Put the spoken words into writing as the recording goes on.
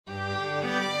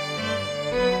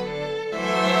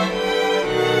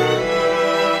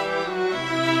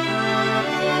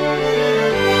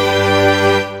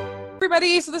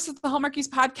everybody. So this is the Hallmarkies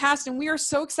podcast, and we are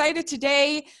so excited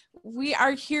today. We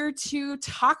are here to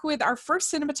talk with our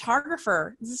first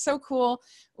cinematographer. This is so cool.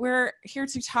 We're here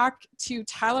to talk to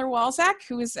Tyler Walczak,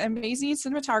 who is an amazing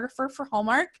cinematographer for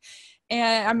Hallmark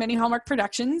and on many Hallmark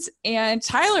productions. And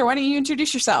Tyler, why don't you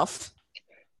introduce yourself?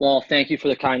 Well, thank you for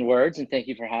the kind words, and thank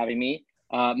you for having me.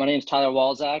 My name is Tyler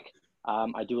Walczak.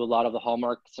 I do a lot of the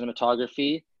Hallmark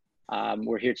cinematography.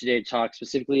 We're here today to talk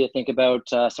specifically, I think, about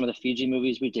some of the Fiji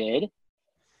movies we did.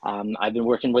 I've been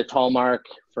working with Hallmark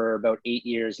for about 8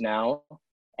 years now,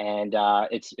 and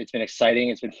it's been exciting.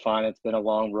 It's been fun. It's been a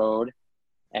long road,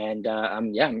 and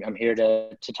I'm here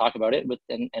to talk about it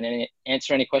and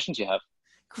answer any questions you have.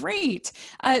 Great.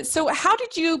 So how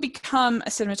did you become a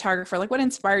cinematographer? Like, what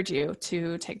inspired you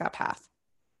to take that path?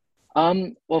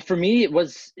 Well, for me, it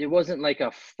wasn't like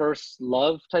a first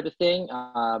love type of thing.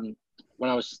 When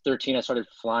I was 13, I started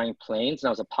flying planes, and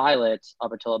I was a pilot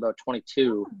up until about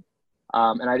 22.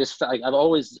 And I just felt like I've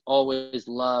always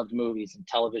loved movies and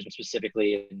television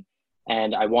specifically,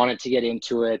 and I wanted to get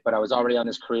into it, but I was already on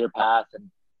this career path and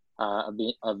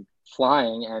of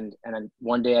flying, and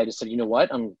one day I just said, you know what,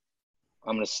 I'm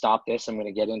going to stop this. I'm going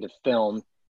to get into film,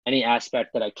 any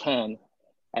aspect that I can.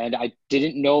 And I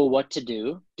didn't know what to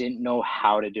do, didn't know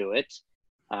how to do it.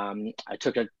 I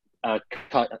took a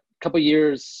couple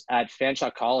years at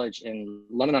Fanshawe College in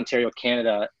London, Ontario,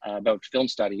 Canada, about film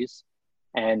studies,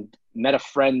 and met a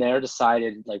friend there,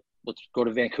 decided, like, let's go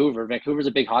to Vancouver. Vancouver's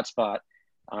a big hotspot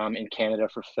in Canada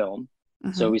for film.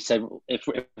 Mm-hmm. So we said, if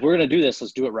we're going to do this,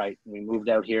 let's do it right. And we moved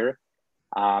out here.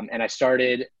 And I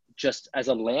started just as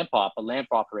a lamp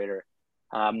operator.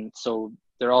 So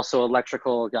they're also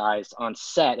electrical guys on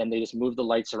set, and they just move the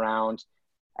lights around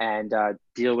and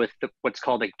deal with what's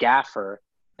called a gaffer.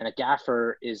 And a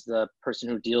gaffer is the person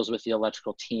who deals with the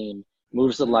electrical team,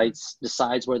 moves the lights,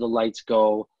 decides where the lights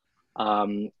go,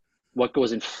 what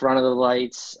goes in front of the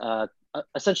lights,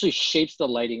 essentially shapes the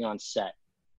lighting on set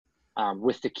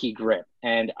with the key grip.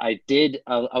 And I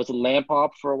was a lamp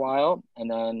op for a while, and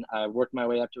then I worked my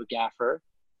way up to a gaffer.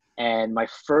 And my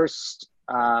first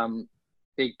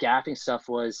big gaffing stuff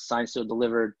was Signed, Sealed,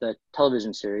 Delivered, the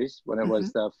television series, when it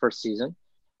was the first season.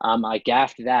 I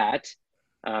gaffed that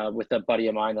with a buddy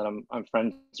of mine that I'm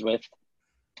friends with,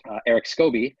 Eric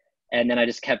Scobie. And then I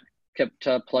just kept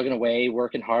plugging away,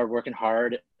 working hard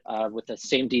with the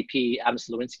same DP, Adam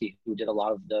Slewinski, who did a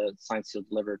lot of the Signed, Sealed,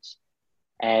 Delivered.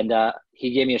 And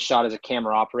he gave me a shot as a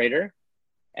camera operator.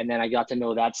 And then I got to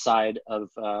know that side of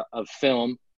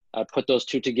film. I put those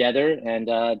two together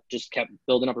and just kept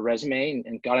building up a resume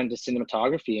and got into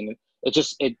cinematography. And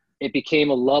it became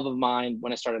a love of mine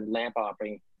when I started lamp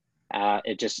operating.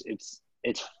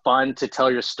 It's fun to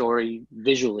tell your story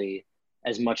visually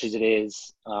as much as it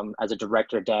is as a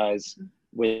director does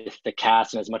with the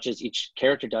cast, and as much as each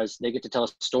character does. They get to tell a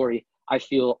story. I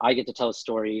feel I get to tell a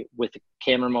story with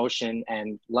camera motion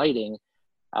and lighting,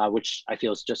 which I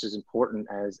feel is just as important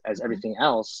as everything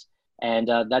else.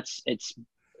 And I've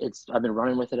been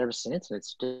running with it ever since, and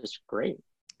it's just great.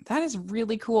 That is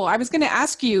really cool. I was going to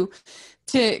ask you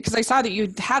because I saw that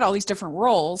you had all these different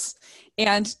roles,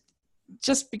 and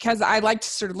just because I like to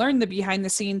sort of learn the behind the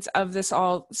scenes of this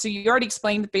all. So you already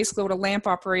explained basically what a lamp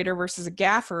operator versus a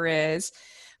gaffer is,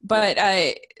 but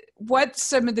what's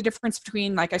some of the difference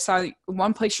between, like, I saw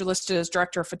one place you're listed as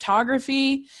director of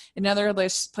photography, another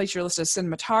place you're listed as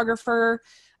cinematographer,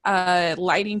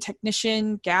 lighting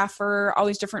technician, gaffer, all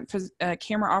these different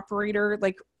camera operator.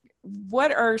 Like,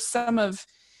 what are some of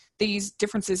these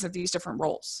differences of these different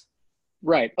roles?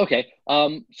 Right. Okay.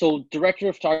 So director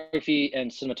of photography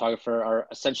and cinematographer are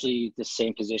essentially the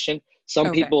same position.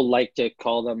 Some people like to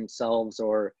call themselves,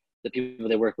 or the people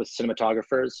they work with,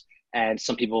 cinematographers, and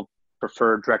some people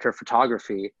prefer director of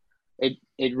photography.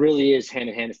 It really is hand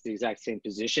in hand. It's the exact same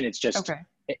position. It's just,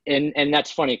 and that's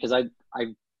funny because I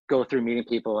go through meeting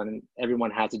people, and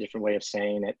everyone has a different way of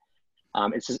saying it.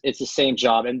 It's the same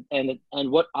job,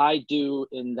 and what I do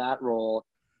in that role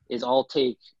is I'll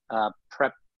take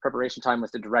preparation time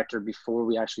with the director before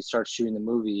we actually start shooting the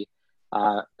movie,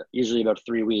 usually about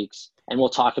 3 weeks, and we'll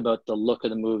talk about the look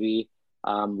of the movie,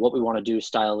 what we want to do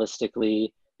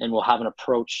stylistically, and we'll have an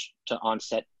approach to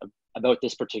onset about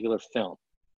this particular film,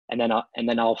 and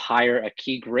then I'll hire a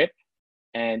key grip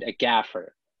and a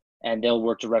gaffer, and they'll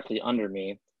work directly under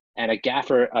me. And a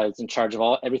gaffer is in charge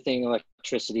of everything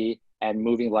electricity and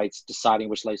moving lights, deciding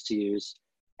which lights to use.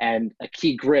 And a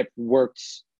key grip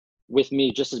works with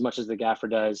me just as much as the gaffer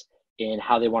does in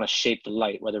how they want to shape the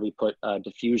light, whether we put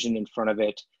diffusion in front of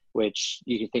it, which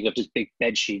you can think of just big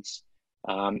bed sheets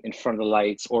in front of the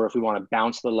lights, or if we want to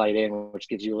bounce the light in, which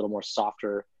gives you a little more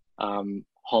softer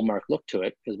Hallmark look to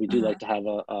it, because we do Uh-huh. like to have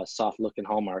a soft look in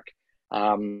Hallmark.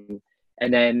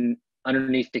 And then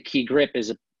underneath the key grip is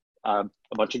a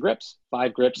bunch of grips,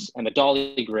 5 grips, and a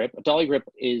dolly grip. A dolly grip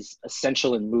is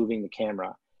essential in moving the camera.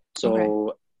 Okay.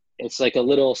 So it's like a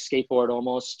little skateboard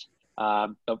almost.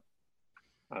 But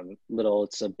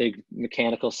it's a big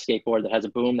mechanical skateboard that has a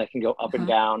boom that can go up and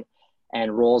Uh-huh. down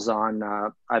and rolls on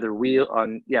either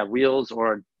wheels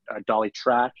or a dolly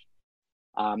track.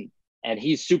 Um, and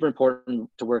he's super important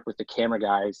to work with the camera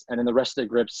guys. And then the rest of the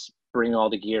grips bring all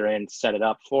the gear in, set it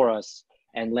up for us.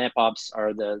 And lamp ops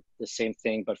are the same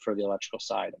thing, but for the electrical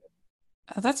side of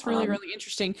it. That's really, Um, really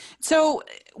interesting. So,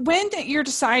 when you're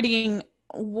deciding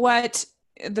what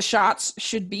the shots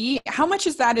should be, how much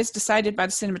is that is decided by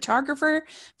the cinematographer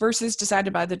versus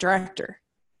decided by the director?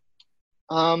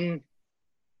 um,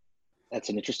 that's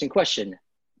an interesting question,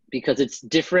 because it's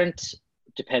different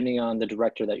depending on the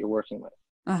director that you're working with.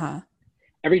 Uh-huh.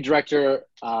 Every director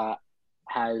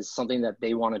has something that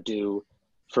they want to do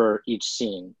for each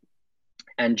scene.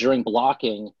 And during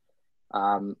blocking,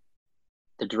 um,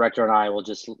 the director and I will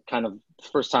just kind of, the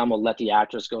first time we'll let the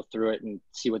actors go through it and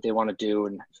see what they want to do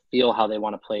and feel how they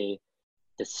want to play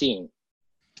the scene.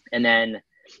 And then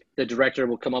the director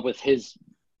will come up with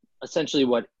essentially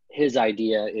what his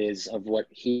idea is of what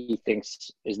he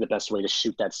thinks is the best way to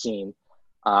shoot that scene.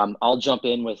 I'll jump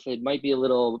in with, it might be a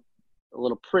little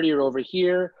prettier over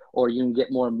here, or you can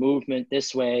get more movement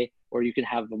this way, or you can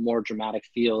have a more dramatic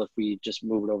feel if we just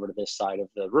move it over to this side of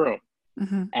the room.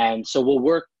 Mm-hmm. And so we'll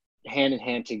work hand in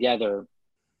hand together.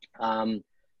 Um,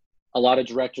 a lot of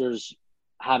directors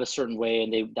have a certain way,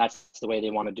 and that's the way they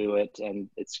want to do it. And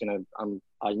it's gonna,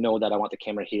 I know that I want the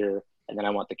camera here, and then I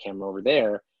want the camera over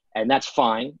there, and that's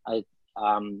fine. And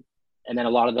then a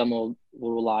lot of them will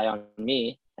rely on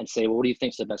me and say, well, what do you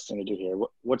think is the best thing to do here?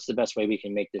 What's the best way we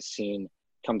can make this scene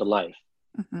come to life?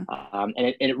 Mm-hmm.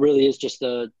 And it really is just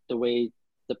the way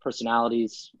the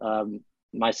personalities,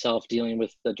 myself dealing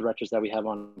with the directors that we have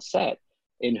on set,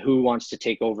 and who wants to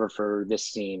take over for this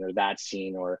scene or that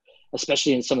scene, or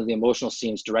especially in some of the emotional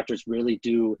scenes, directors really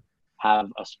do have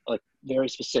a very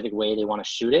specific way they want to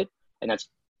shoot it, and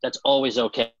that's always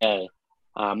okay.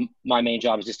 My main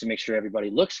job is just to make sure everybody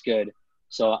looks good,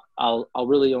 so I'll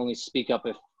really only speak up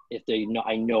if they know,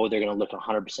 I know they're going to look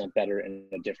 100% better in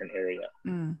a different area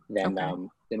Mm. than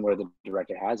Okay. where the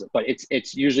director has it. But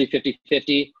it's usually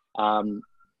 50-50,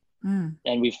 Mm.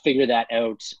 and we figure that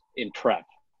out in prep.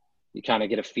 You kind of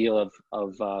get a feel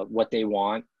of what they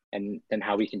want, and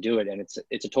how we can do it, and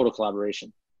it's a total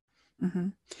collaboration. Mm-hmm.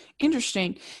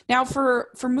 Interesting. Now, for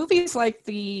movies like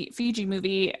the Fiji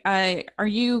movie, are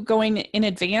you going in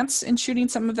advance and shooting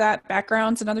some of that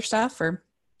backgrounds and other stuff, or?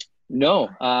 No,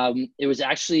 it was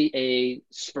actually a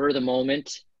spur of the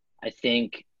moment. I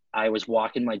think I was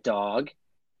walking my dog,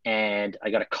 and I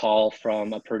got a call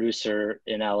from a producer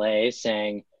in LA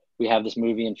saying, we have this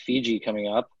movie in Fiji coming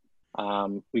up.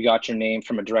 We got your name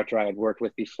from a director I had worked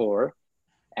with before,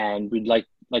 and we'd like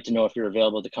to know if you're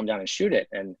available to come down and shoot it.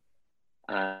 And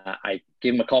I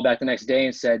gave him a call back the next day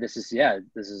and said, this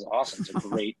is awesome. It's a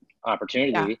great Yeah.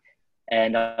 opportunity.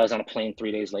 And I was on a plane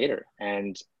 3 days later.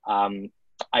 And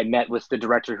I met with the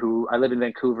director, who, I live in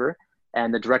Vancouver,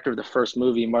 and the director of the first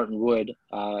movie, Martin Wood.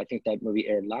 I think that movie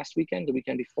aired last weekend, the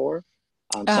weekend before.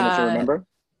 Summer to Uh, Remember.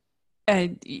 uh,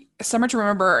 Summer to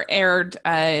Remember aired.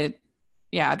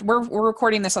 Yeah, we're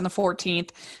recording this on the 14th,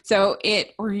 so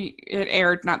it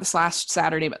aired not this last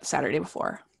Saturday, but the Saturday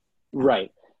before. Yeah.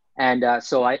 Right. And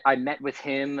so I met with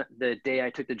him the day I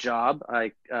took the job.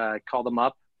 I called him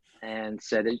up and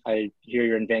said, I hear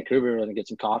you're in Vancouver, we're going to get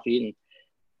some coffee. And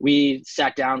we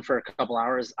sat down for a couple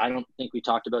hours. I don't think we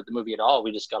talked about the movie at all.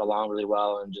 We just got along really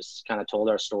well and just kind of told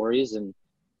our stories. And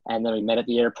then we met at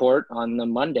the airport on the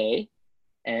Monday,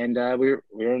 and we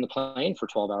were in the plane for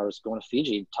 12 hours going to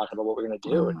Fiji, talking about what we're going to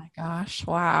Oh do. And my gosh!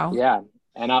 Wow. yeah,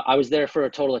 and I was there for a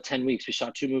total of 10 weeks. We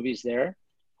shot 2 movies there.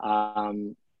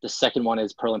 The second one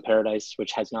is Pearl in Paradise,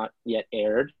 which has not yet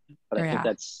aired, but Oh I think yeah.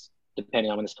 that's,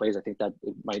 depending on when this plays, I think that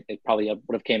it probably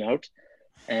would have came out.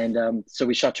 And so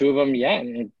we shot 2 of them, yeah,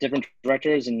 and different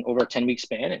directors, and over a 10-week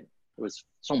span, and it was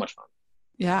so much fun.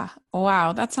 Yeah.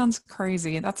 Wow. That sounds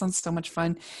crazy. That sounds so much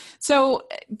fun. So,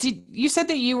 did you said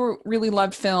that really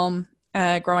loved film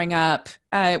growing up?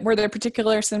 Were there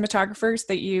particular cinematographers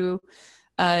that you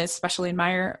especially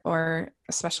admire or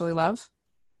especially love?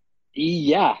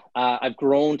 Yeah, I've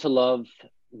grown to love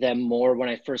them more. When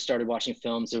I first started watching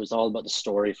films, it was all about the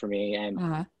story for me.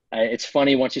 And Uh, it's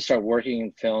funny, once you start working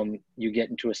in film, you get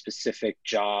into a specific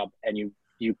job, and you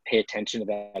pay attention to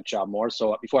that job more.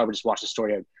 So before, I would just watch the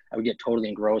story, I would get totally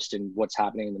engrossed in what's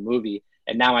happening in the movie.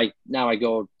 And now I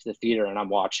go to the theater and I'm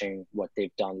watching what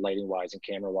they've done lighting wise and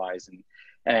camera wise,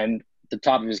 and the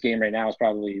top of his game right now is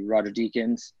probably Roger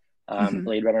Deakins, Mm-hmm.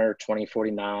 Blade Runner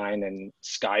 2049, and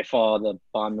Skyfall, the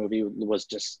Bond movie, was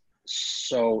just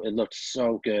it looked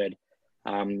so good.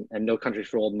 And No Country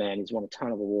for Old Men, he's won a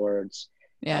ton of awards.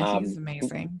 Yeah, he's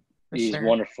amazing for He's sure.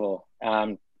 wonderful.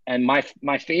 And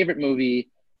my favorite movie,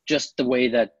 just the way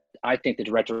that I think the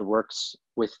director works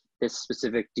with this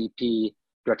specific DP,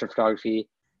 director of photography,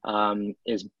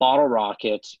 is Bottle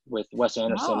Rocket with Wes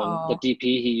Anderson, and the Oh, DP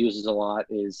he uses a lot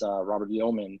is Robert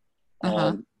Yeoman, uh-huh.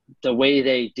 and the way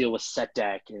they deal with set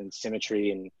deck and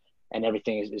symmetry and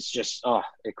everything is just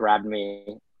it grabbed me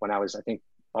when I think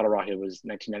Bottle Rocket was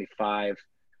 1995,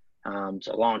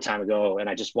 so a long time ago, and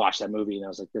I just watched that movie and I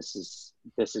was like, this is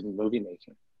movie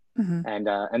making. Mm-hmm.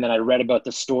 And then I read about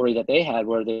the story that they had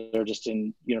where they were just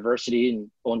in university, and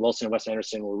Owen Wilson and Wes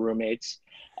Anderson were roommates,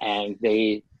 and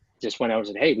they just went out and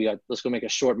said, hey, let's go make a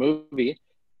short movie,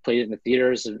 played it in the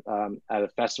theaters at a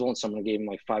festival, and someone gave him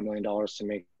like $5 million to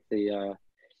The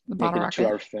make Bottle it a Rocket. 2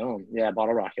 hour film. Yeah,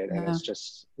 Bottle Rocket. And Yeah. it's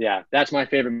just, yeah, that's my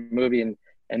favorite movie.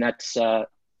 And that's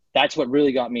what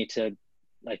really got me to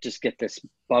like just get this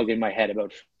bug in my head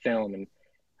about film. And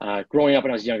growing up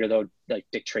when I was younger, though, like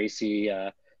Dick Tracy,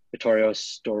 I'm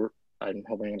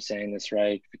hoping I'm saying this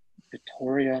right,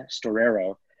 Vittoria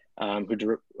Storaro, who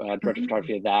directed Mm-hmm.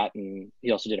 photography of that, and he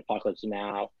also did Apocalypse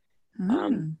Now.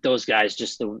 Mm. Those guys,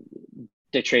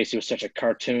 Dick Tracy was such a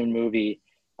cartoon movie,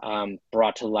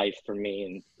 brought to life for me.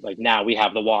 And like now we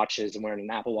have the watches, and we're in an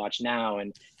Apple Watch now,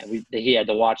 and he had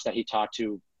the watch that he talked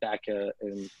to back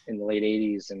in the late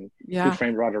 '80s, and Yeah. Who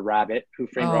Framed Roger Oh, Rabbit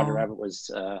was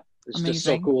just so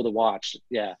amazing. cool to watch.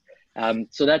 Yeah.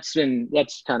 So that's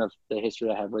kind of the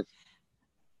history I have with.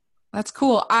 That's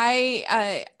cool.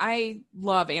 I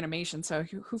love animation, so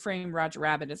Who Framed Roger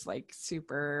Rabbit is like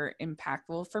super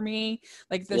impactful for me.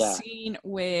 Like the Yeah. scene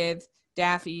with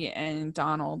Daffy and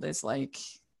Donald is like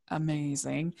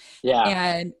amazing, Yeah.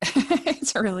 and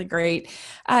it's really great.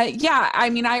 Yeah, I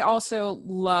mean, I also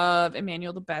love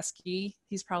Emmanuel Lubezki.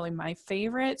 He's probably my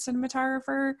favorite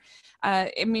cinematographer.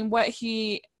 I mean,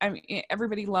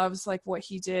 everybody loves like what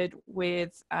he did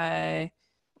with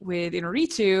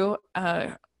Inarritu,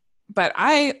 but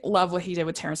I love what he did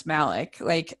with Terrence Malick.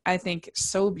 Like, I think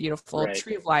so beautiful. Right.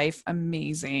 Tree of Life,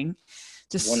 amazing.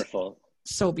 Just Wonderful.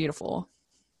 so beautiful.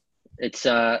 It's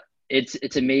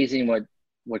it's amazing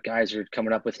what guys are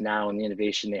coming up with now, and the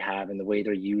innovation they have and the way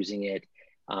they're using it,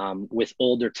 with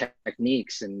older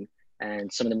techniques, and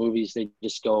some of the movies they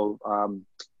just go,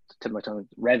 to my tongue,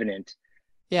 Revenant.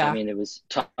 I Yeah. mean, it was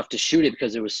tough to shoot it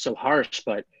because it was so harsh,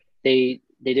 but they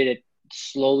did it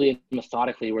slowly and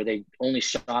methodically, where they only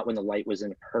shot when the light was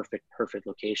in a perfect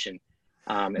location.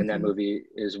 And that Mm-hmm. movie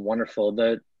is wonderful.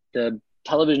 The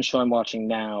television show I'm watching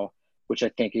now, which I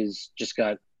think is just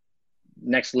got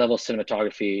next level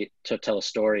cinematography to tell a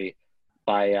story,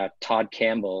 by Todd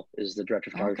Campbell, is the director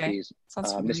of Okay. photography. Is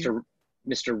Sounds familiar.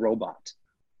 Mr. Robot.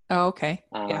 Oh, okay.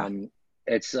 Yeah. Um,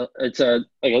 it's a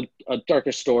like a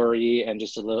darker story, and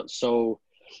just a little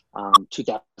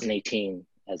 2018,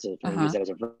 as if I'm gonna use Uh-huh.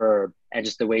 that as a verb, and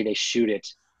just the way they shoot it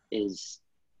is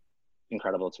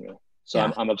incredible to me. So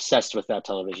Yeah. I'm obsessed with that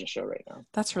television show right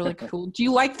That's really now. cool. Do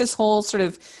you like this whole sort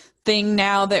of thing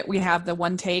now that we have the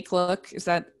one take look? Is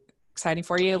that exciting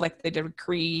for you? Like they did with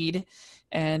Creed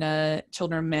and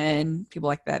Children of Men, people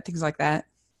like that, things like that.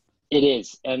 It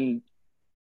is, and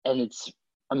it's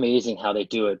amazing how they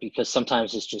do it, because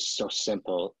sometimes it's just so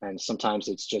simple, and sometimes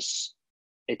it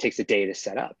takes a day to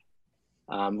set up.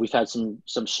 We've had some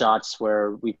shots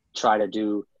where we try to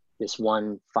do this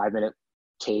one 5 minute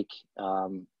take,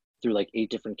 through like 8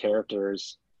 different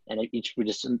characters, and each we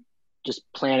just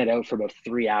plan it out for about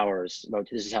 3 hours. About,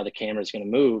 this is how the camera is going to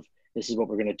move. This is what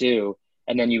we're going to do,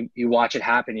 and then you watch it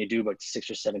happen. You do about 6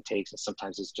 or 7 takes, and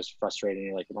sometimes it's just frustrating.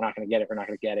 You're like, we're not going to get it. We're not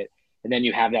going to get it. And then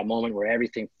you have that moment where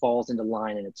everything falls into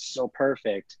line and it's so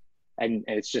perfect, and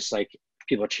it's just like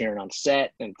people are cheering on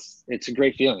set, and it's a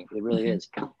great feeling. It really Mm-hmm.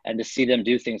 is. And to see them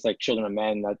do things like Children of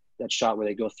Men, that shot where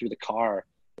they go through the car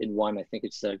in one, I think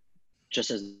it's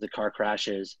just as the car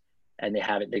crashes, and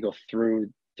they go through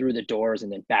the doors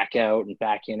and then back out and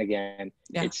back in again.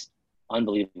 Yeah. It's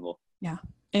unbelievable. Yeah.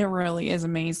 It really is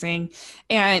amazing.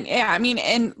 And yeah, I mean,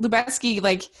 and Lubetzky,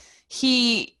 like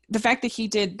the fact that he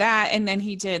did that and then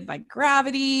he did like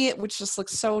Gravity, which just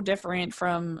looks so different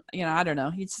from, I don't know,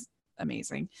 he's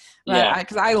amazing. But Yeah.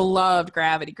 because I loved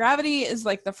Gravity. Gravity is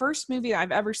like the first movie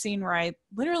I've ever seen where I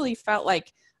literally felt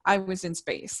like I was in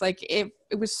space. Like it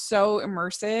was so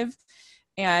immersive.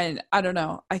 And I don't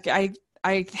know, I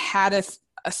had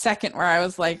a second where I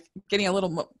was like getting a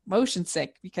little motion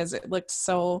sick because it looked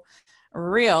so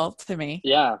real to me.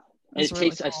 Yeah. It was It really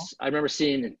takes, cool. I remember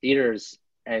seeing it in theaters,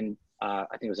 and I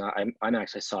think it was on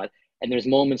IMAX, I saw it. And there's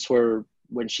moments where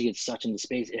when she gets sucked into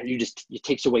space, it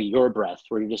takes away your breath,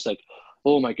 where you're just like,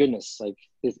 oh my goodness, like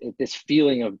this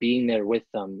feeling of being there with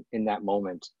them in that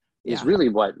moment is Yeah. really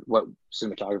what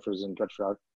cinematographers and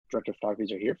director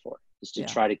photographers are here for, is to Yeah.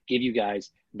 try to give you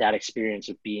guys that experience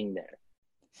of being there.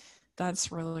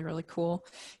 That's really, really cool.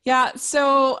 Yeah.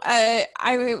 So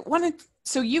I wanted,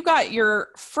 so you got your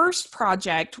first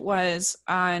project was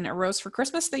on A Rose for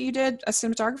Christmas that you did a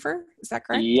cinematographer. Is that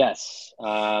correct? Yes,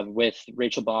 with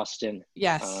Rachel Boston.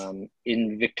 Yes.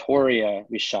 In Victoria,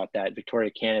 we shot that,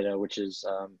 Victoria, Canada, which is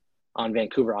on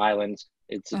Vancouver Island.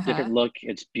 It's a Uh-huh. different look.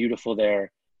 It's beautiful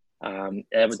there.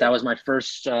 That was my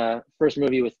first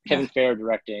movie with Yeah. Kevin Fair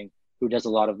directing, who does a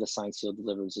lot of the Signed Sealed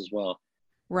Delivers as well.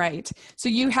 Right. So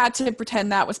you had to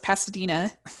pretend that was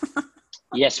Pasadena.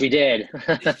 Yes, we did.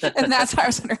 And that's how I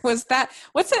was wondering,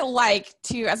 what's it like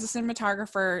to, as a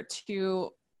cinematographer,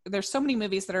 to, there's so many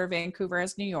movies that are Vancouver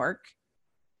as New York.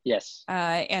 Yes.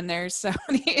 And there's so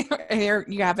many here,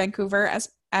 you have Vancouver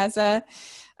as a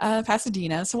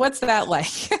Pasadena. So what's that like?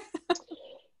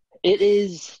 It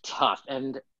is tough.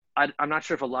 And I'm not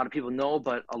sure if a lot of people know,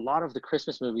 but a lot of the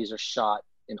Christmas movies are shot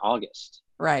in August.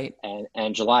 Right.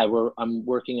 And July. I'm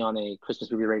working on a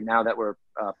Christmas movie right now that we're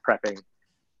prepping,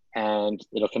 and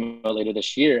it'll come out later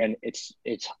this year. And it's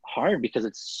hard because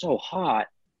it's so hot,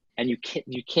 and you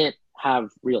can't have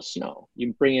real snow.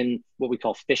 You bring in what we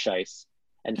call fish ice,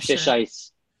 and fish Sure.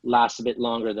 ice lasts a bit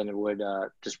longer than it would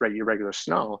just your regular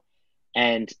snow,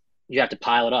 and you have to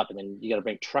pile it up, and then you got to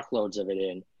bring truckloads of it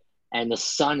in, and the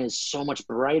sun is so much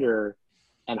brighter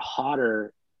and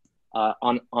hotter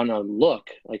on a look,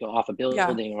 like off a Yeah.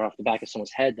 building or off the back of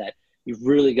someone's head, that you've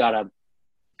really got to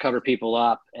cover people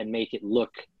up and make it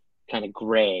look kind of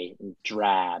gray and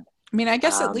drab. I mean, I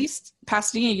guess at Um, least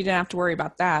Pasadena, you didn't have to worry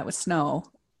about that with snow.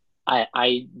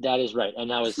 that is right,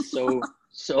 and I was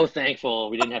so thankful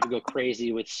we didn't have to go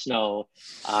crazy with snow.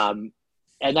 And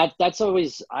that's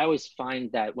always, I always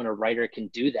find that when a writer can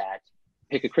do that,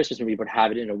 pick a Christmas movie but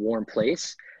have it in a warm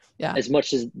place, Yeah. as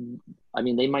much as, I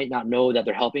mean, they might not know that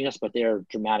they're helping us, but they're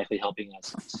dramatically helping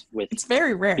us with It's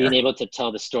very being rare. able to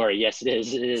tell the story. Yes, it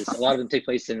is. It is. A lot of them take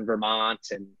place in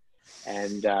Vermont,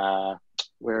 and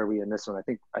where are we in this one?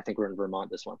 I think we're in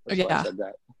Vermont this one. That's why I Yeah. said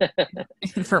that.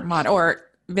 In Vermont or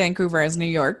Vancouver as New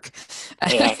York.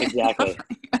 Yeah, exactly.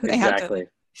 They Exactly.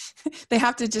 they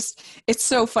have to just, it's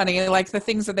so funny. Like the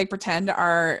things that they pretend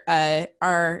are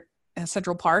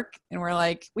Central Park. And we're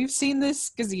like, we've seen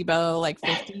this gazebo like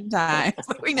 15 times.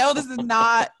 Like, we know this is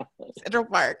not Central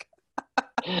Park,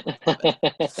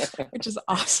 which is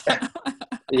awesome.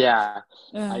 Yeah,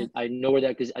 Uh, I know where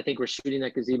that, because I think we're shooting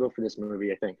that gazebo for this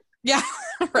movie, I think. yeah,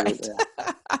 right.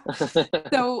 Yeah.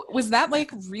 So was that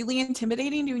like really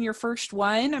intimidating doing your first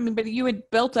one? I mean, but you had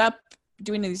built up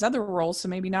doing these other roles, so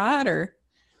maybe not, or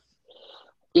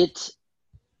it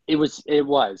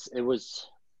was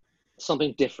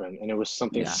something different, and it was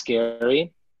something yeah.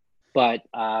 scary. But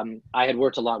I had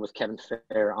worked a lot with Kevin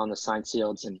Fair on the Signed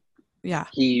Sealeds, and Yeah.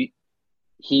 he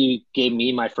gave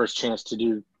me my first chance to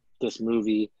do this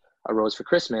movie, A Rose for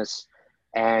Christmas,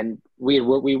 and we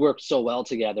worked so well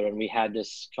together, and we had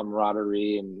this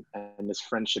camaraderie and this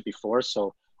friendship before.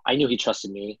 So I knew he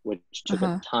trusted me, which took a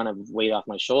Uh-huh. ton of weight off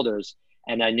my shoulders,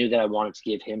 and I knew that I wanted to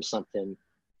give him something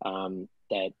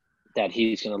that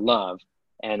he's gonna love.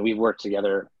 And we worked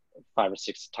together 5 or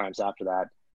 6 times after that,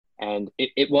 and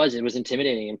it was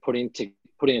intimidating, and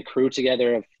putting a crew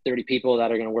together of 30 people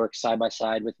that are going to work side by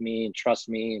side with me and trust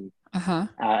me, and Uh-huh.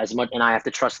 as much, and I have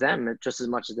to trust them just as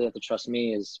much as they have to trust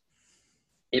me. Is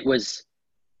it was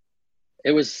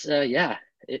yeah,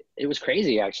 it was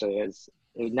crazy actually.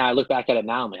 Now I look back at it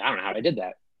now, I'm like, I don't know how I did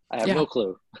that. I have Yeah. no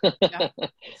clue. Yeah.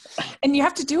 And you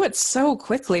have to do it so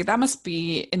quickly. That must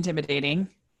be intimidating.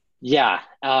 Yeah.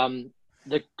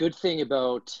 The good thing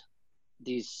about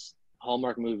these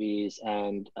Hallmark movies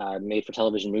and made for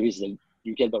television movies is that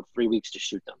you get about 3 weeks to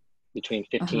shoot them, between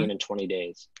Uh-huh. 15 and 20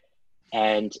 days.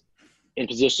 And in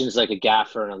positions like a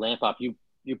gaffer and a lamp op, you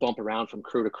bump around from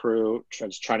crew to crew,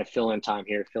 just trying to fill in time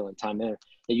here, fill in time there,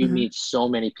 that you Mm-hmm. meet so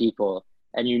many people,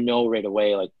 and you know right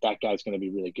away, like, that guy's going to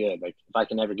be really good. Like, if I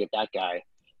can ever get that guy.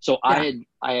 So Yeah.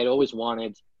 I had always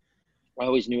I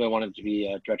always knew I wanted to be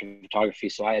a director of photography.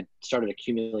 So I had started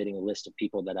accumulating a list of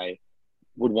people that I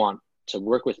would want to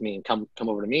work with me and come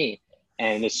over to me.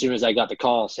 And as soon as I got the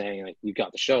call saying, like, you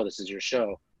got the show, this is your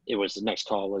show, it was, the next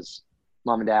call was,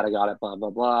 Mom and Dad, I got it, blah blah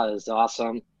blah, it was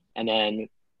awesome. And then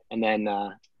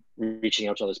reaching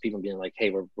out to all those people and being like, hey,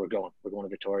 we're going to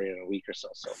Victoria in a week or so.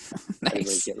 So everybody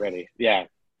Nice. get ready. Yeah.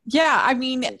 Yeah, I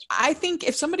mean, I think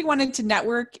if somebody wanted to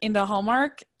network into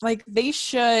Hallmark, like they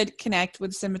should connect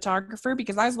with cinematographer,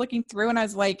 because I was looking through and I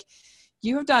was like,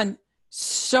 you have done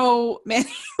so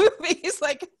many movies.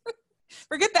 Like,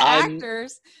 forget the I'm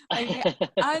actors, like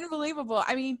unbelievable.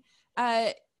 I mean,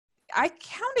 I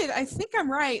counted, I think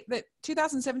I'm right, that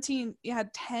 2017 you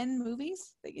had 10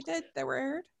 movies that you did that were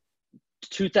aired.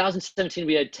 2017,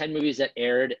 we had 10 movies that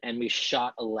aired and we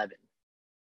shot 11,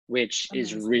 which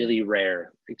is Amazing. really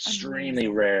rare, extremely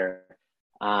Amazing. rare.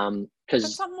 That's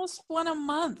Because almost one a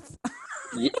month.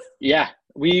 yeah,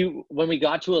 when we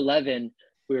got to 11,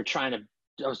 we were trying to.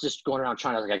 I was just going around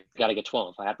trying to, like, I got to get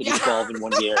 12. I have to do Yeah. 12 in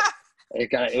 1 year.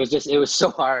 It was so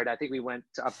hard. I think we went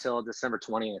up till December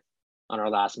 20th on our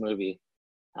last movie.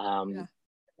 Yeah.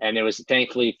 And it was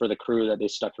thankfully for the crew that they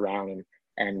stuck around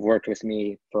and worked with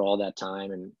me for all that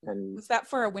time. And Was that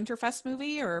for a Winterfest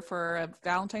movie or for a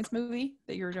Valentine's movie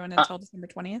that you were doing uh, until December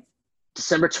 20th?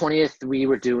 December 20th, we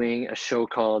were doing a show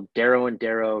called Darrow and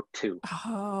Darrow 2.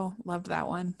 Oh, loved that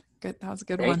one. Good. That was a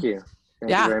good Thank one. you. Thank you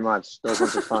Yeah. very much. Those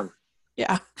ones are fun.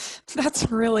 Yeah.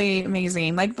 That's really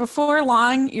amazing. Like before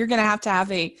long, you're going to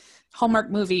have a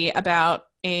Hallmark movie about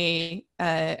a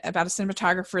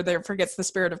cinematographer that forgets the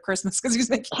spirit of Christmas because he's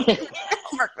making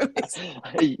Hallmark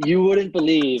movies. You wouldn't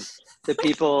believe the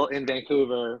people in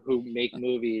Vancouver who make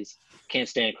movies can't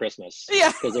stand Christmas,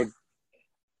 Yeah. because they're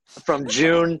from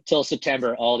June till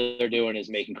September, all they're doing is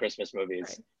making Christmas movies.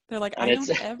 Right. They're like, And I it's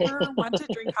don't ever want to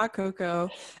drink hot cocoa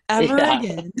ever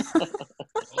again.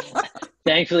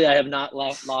 Thankfully, I have not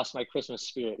lost my Christmas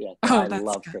spirit yet. Oh, I that's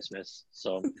love good. Christmas.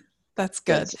 So That's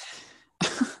good.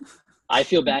 I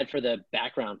feel bad for the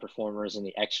background performers and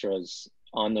the extras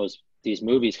on these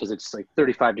movies, because it's like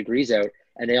 35 degrees out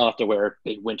and they all have to wear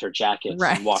big winter jackets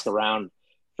Right. and walk around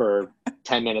for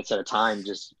 10 minutes at a time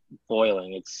just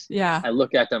boiling. Yeah. I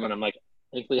look at them and I'm like,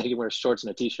 thankfully I can wear shorts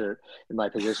and a t-shirt in my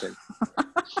position.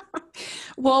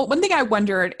 Well, one thing I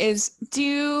wondered is, do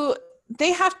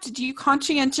you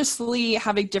conscientiously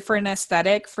have a different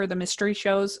aesthetic for the mystery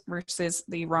shows versus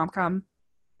the rom-com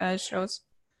shows?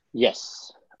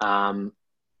 Yes. And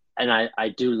I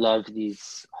do love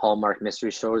these Hallmark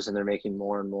mystery shows, and they're making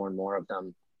more and more and more of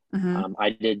them. Mm-hmm. I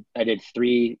did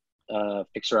 3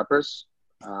 fixer-uppers,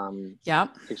 Yeah.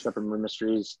 fixer-upper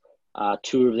mysteries,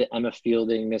 2 of the Emma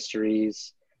Fielding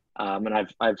mysteries, and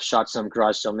I've shot some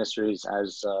garage sale mysteries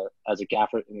as a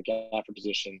gaffer in the gaffer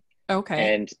position.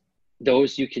 Okay. And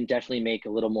those you can definitely make a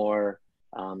little more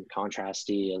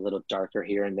contrasty, a little darker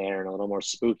here and there, and a little more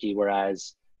spooky.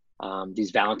 Whereas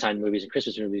these Valentine movies and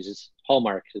Christmas movies is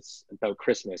Hallmark. It's about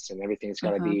Christmas, and everything's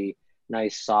got to Uh-huh. be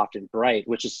nice, soft, and bright,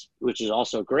 which is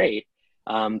also great.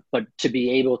 But to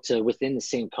be able to, within the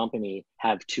same company,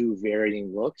 have 2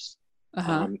 varying looks,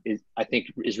 Uh-huh. I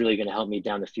think is really going to help me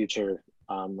down the future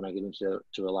when I get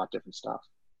into a lot different stuff.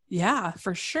 Yeah,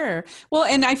 for sure. Well,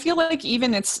 and I feel like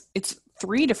even it's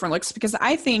 3 different looks, because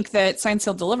I think that Signed,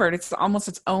 Sealed, Delivered, it's almost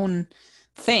its own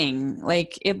thing.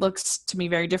 Like it looks to me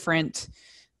very different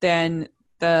than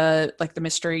the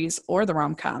mysteries or the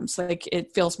rom-coms. Like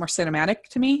it feels more cinematic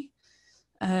to me.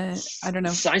 I don't know.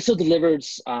 Signed, Sealed, Delivered,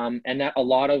 and that a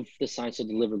lot of the Signed, Sealed,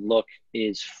 Delivered look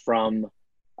is from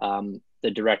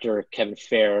the director Kevin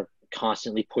Fair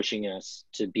constantly pushing us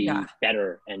to be Yeah.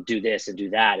 better and do this and do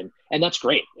that, and that's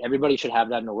great. Everybody should have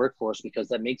that in the workforce, because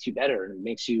that makes you better and it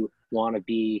makes you want to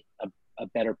be a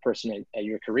better person at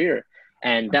your career.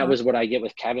 And that Uh-huh. was what I get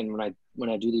with Kevin when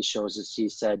I do these shows. Is he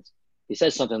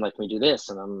says something like, "Can we do this?"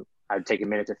 And I'd take a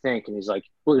minute to think, and he's like,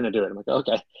 "We're gonna do it." I'm like,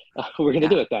 "Okay, we're gonna Yeah.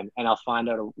 do it then," and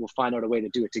we'll find out a way to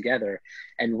do it together.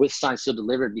 And with Signed, Sealed,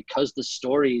 Delivered, because the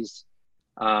stories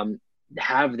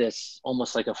have this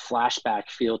almost like a flashback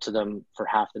feel to them for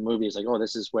half the movie. It's like, oh,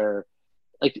 this is where,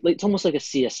 like it's almost like a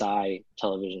CSI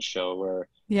television show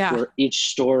Yeah. where each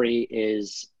story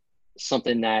is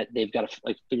something that they've got to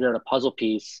like figure out a puzzle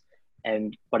piece,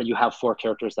 but you have 4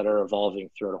 characters that are evolving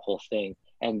throughout the whole thing,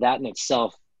 and that in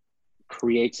itself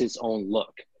creates its own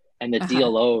look. And the Uh-huh.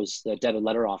 DLOs, the Dead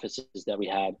Letter offices that we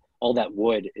had, all that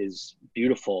wood is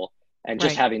beautiful, and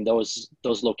just Right. having those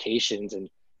locations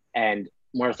and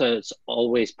Martha is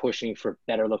always pushing for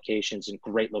better locations and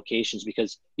great locations,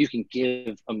 because you can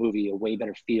give a movie a way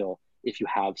better feel if you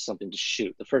have something to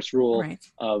shoot. The first rule Right.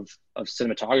 of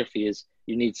cinematography is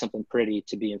you need something pretty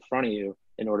to be in front of you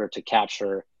in order to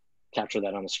capture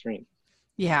that on the screen.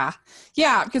 Yeah.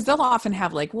 Yeah, because they'll often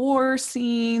have like war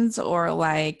scenes or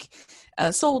like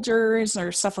soldiers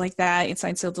or stuff like that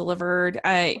inside Sealed, Delivered.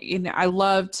 I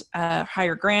loved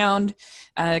Higher Ground,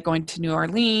 going to New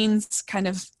Orleans, kind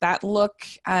of that look.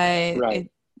 Right.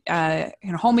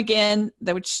 Home Again,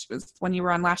 which was when you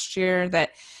were on last year,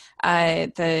 that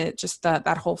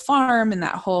that whole farm and the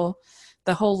whole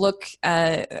look,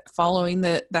 following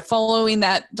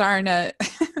that darn that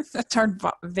darn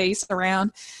vase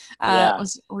around,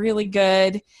 was really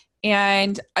good.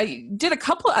 And I did a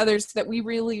couple others that we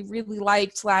really, really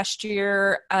liked last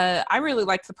year. I really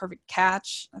liked The Perfect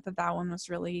Catch. I thought that one was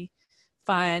really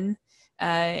fun.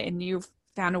 And you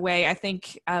found a way, I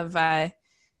think, of I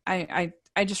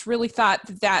just really thought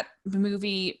that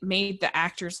movie made the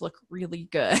actors look really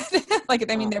good.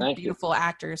 Like, I mean, they're beautiful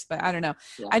actors, but I don't know.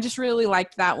 Yeah. I just really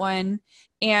liked that one.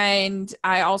 And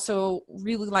I also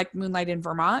really liked Moonlight in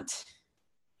Vermont.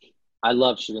 I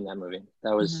loved shooting that movie.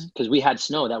 That was because we had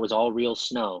snow. That was all real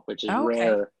snow, which is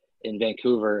rare in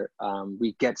Vancouver.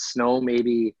 We get snow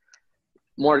maybe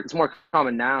more. It's more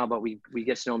common now, but we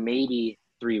get snow maybe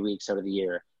 3 weeks out of the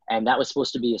year. And that was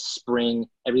supposed to be a spring,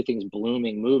 everything's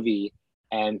blooming movie.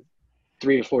 And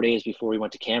 3 or 4 days before we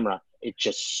went to camera, it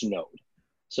just snowed.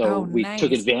 So we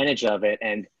took advantage of it.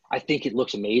 And I think it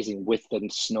looks amazing with the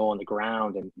snow on the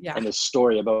ground and the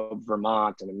story about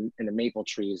Vermont and the maple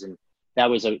trees. And that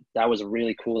was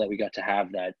really cool that we got to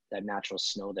have that natural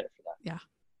snow there for that.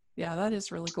 Yeah, that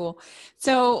is really cool.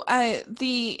 So and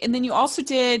then you also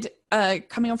did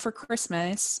Coming Home for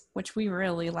Christmas, which we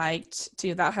really liked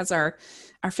too. That has our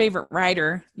favorite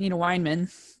writer, Nina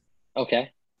Weinman. Okay.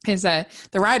 Is the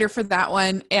writer for that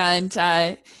one, and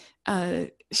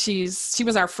she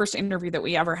was our first interview that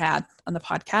we ever had on the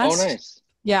podcast. Oh, nice.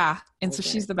 Yeah, and so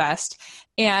she's the best.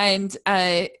 And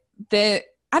I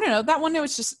don't know, that one, it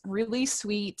was just really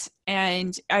sweet,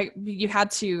 and you had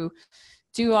to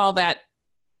do all that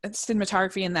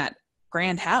cinematography in that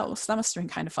grand house. That must have been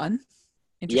kind of fun.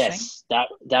 Interesting. Yes,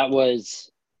 that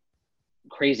was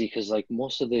crazy because like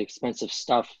most of the expensive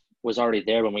stuff was already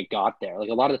there when we got there. Like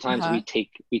a lot of the times we take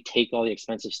all the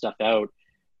expensive stuff out,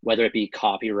 whether it be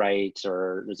copyrights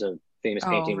or there's a famous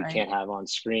painting we can't have on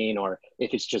screen, or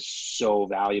if it's just so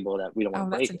valuable that we don't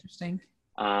want to break it. Interesting.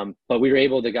 But we were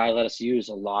able, the guy let us use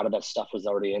a lot of that stuff was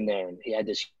already in there. And he had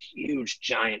this huge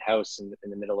giant house in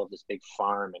the middle of this big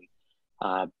farm, and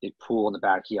big pool in the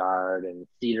backyard and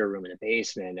theater room in the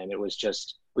basement. And it was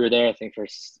just, we were there, I think, for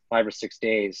 5 or 6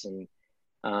 days. And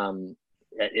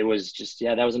it was just,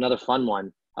 that was another fun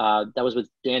one. That was with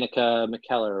Danica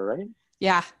McKellar, right?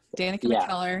 Yeah, Danica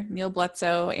McKellar, Neil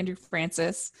Bledsoe, Andrew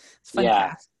Francis. It's fun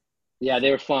cast. Yeah,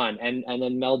 they were fun. And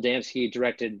then Mel Damsky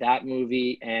directed that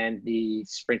movie and the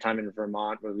Springtime in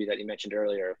Vermont movie that you mentioned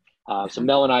earlier. So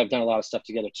Mel and I have done a lot of stuff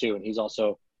together too, and he's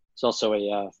also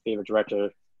a favorite director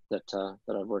that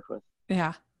I've worked with.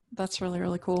 Yeah, that's really,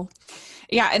 really cool.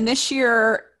 Yeah, and this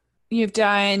year you've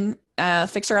done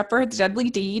Fixer Upper, The Deadly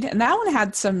Deed, and that one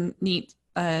had some neat,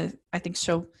 I think,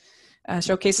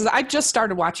 showcases. I just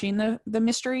started watching the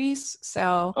mysteries,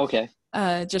 so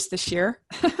just this year.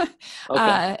 So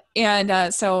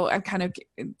I'm kind of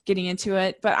getting into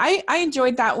it, but I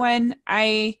enjoyed that one.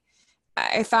 I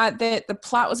thought that the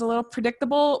plot was a little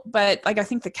predictable, but like I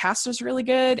think the cast was really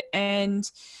good, and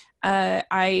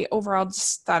I overall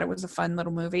just thought it was a fun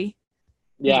little movie.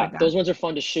 Yeah, those ones are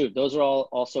fun to shoot. Those are all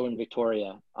also in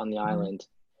Victoria on the island.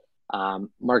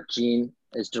 Mark Jean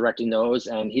is directing those,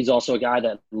 and he's also a guy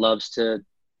that loves to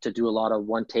do a lot of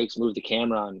one takes, move the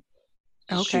camera,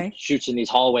 and shoots in these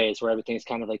hallways where everything's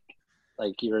kind of like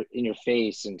you're in your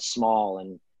face and small,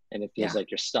 and it feels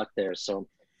like you're stuck there. So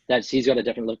he's got a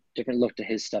different look to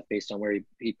his stuff based on where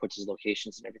he puts his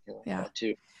locations and everything like that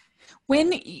too.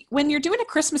 When you're doing a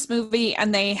Christmas movie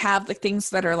and they have the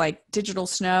things that are like digital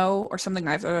snow or something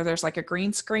like that, or there's like a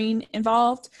green screen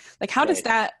involved, like how does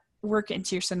that work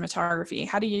into your cinematography?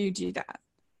 How do you do that?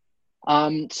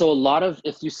 So a lot of,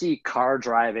 if you see car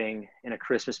driving in a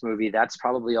Christmas movie, that's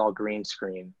probably all green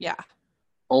screen. Yeah.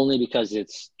 Only because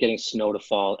it's getting snow to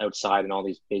fall outside in all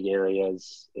these big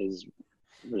areas is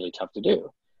really tough to do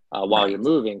while you're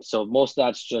moving. So most of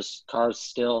that's just cars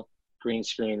still, green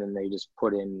screen, and they just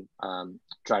put in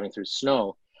driving through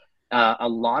snow. A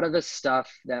lot of the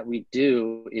stuff that we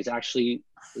do is actually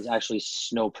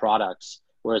snow products,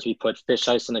 whereas we put fish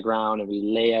ice on the ground and we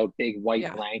lay out big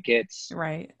white blankets.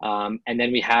 Right. And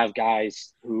then we have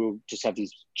guys who just have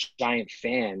these giant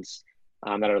fans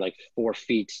that are like 4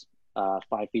 feet, 5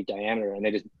 feet diameter,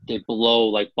 and they blow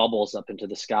like bubbles up into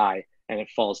the sky, and it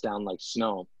falls down like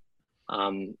snow.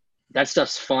 That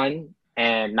stuff's fun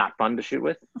and not fun to shoot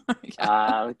with,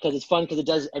 because it's fun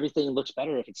because everything looks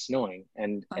better if it's snowing,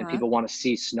 and people want to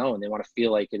see snow and they want to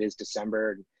feel like it is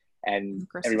December, and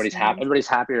everybody's happy. Everybody's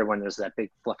happier when there's that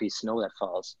big fluffy snow that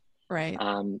falls. Right.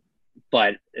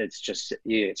 but it's just,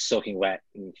 it's soaking wet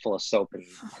and full of soap. And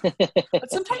But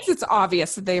sometimes it's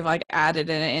obvious that they've like added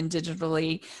it in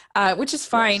digitally, which is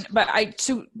fine. yes,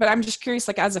 But I'm just curious,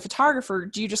 like as a photographer,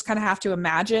 do you just kind of have to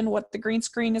imagine what the green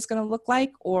screen is going to look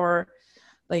like, or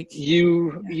like?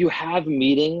 you have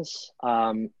meetings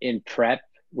in prep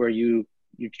where you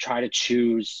try to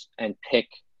choose and pick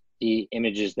the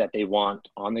images that they want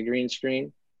on the green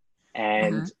screen, Uh-huh.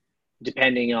 and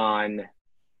depending on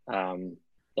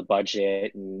the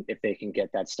budget and if they can get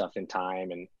that stuff in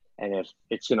time, and if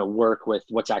it's going to work with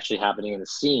what's actually happening in the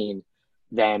scene,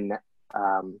 then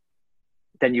um,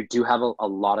 then you do have a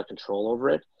lot of control over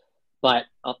it. But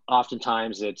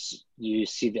oftentimes it's, you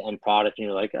see the end product and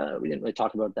you're like, we didn't really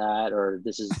talk about that, or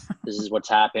this is what's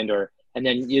happened, or and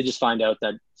then you just find out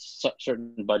that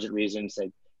certain budget reasons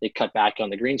they cut back on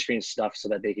the green screen stuff so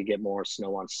that they could get more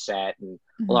snow on set, and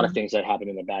a lot of Mhm. things that happen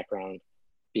in the background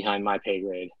behind my pay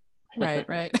grade. Right,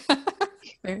 right.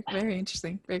 Very, very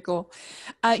interesting. Very cool.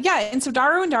 Yeah, and so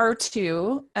Daru and Daru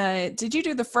 2, did you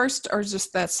do the first or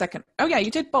just the second? Oh yeah,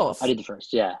 you did I both. did the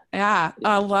first, yeah. Yeah, Yeah.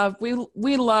 I love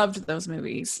we loved those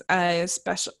movies.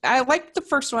 Especially I liked the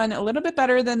first one a little bit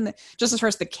better than just as far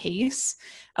as the case,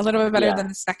 a little bit better Yeah. than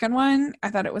the second one. I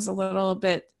thought it was a little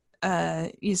bit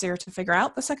easier to figure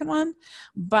out the second one,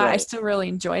 but I Right. still really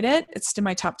enjoyed it. It's in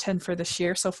my top 10 for this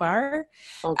year so far.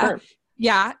 Oh, Uh, great.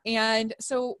 yeah, and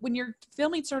so when you're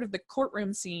filming sort of the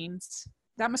courtroom scenes,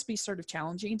 that must be sort of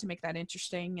challenging to make that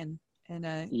interesting and in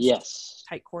such Yes.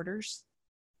 tight quarters.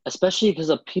 Especially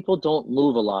because people don't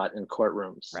move a lot in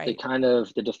courtrooms. They Right. kind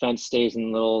of, the defense stays in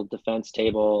the little defense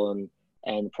table,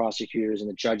 and the prosecutors and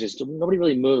the judges, nobody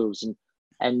really moves.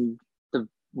 And the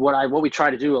what we try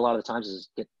to do a lot of the times is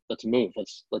let's move.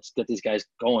 Let's get these guys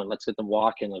going. Let's get them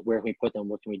walking. Like, where can we put them?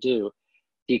 What can we do?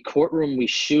 The courtroom we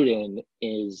shoot in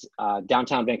is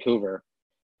downtown Vancouver,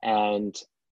 and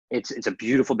it's a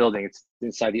beautiful building. It's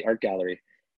inside the art gallery,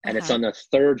 and it's Uh-huh. on the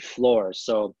third floor.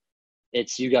 So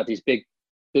it's, you got these big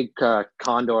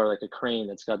condor, like a crane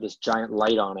that's got this giant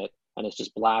light on it, and it's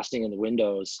just blasting in the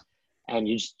windows, and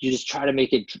you just try to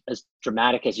make it as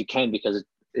dramatic as you can, because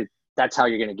that's how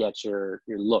you're going to get your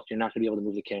look. You're not going to be able to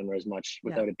move the camera as much Yeah.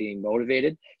 without it being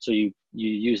motivated, so you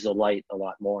use the light a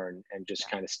lot more, and just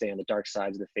Yeah. kind of stay on the dark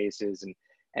sides of the faces,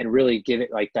 and really give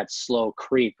it like that slow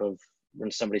creep of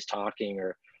when somebody's talking,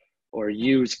 or Yeah.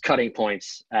 use cutting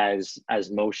points as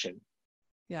motion.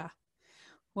 Yeah.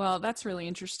 Well, that's really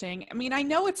interesting. I mean, I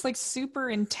know it's like super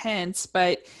intense,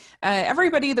 but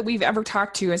everybody that we've ever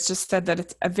talked to has just said that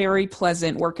it's a very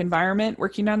pleasant work environment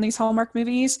working on these Hallmark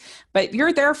movies. But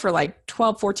you're there for like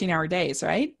 12, 14-hour days,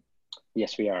 right?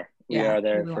 Yes, we are. We Yeah, are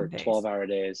there really long for days. 12-hour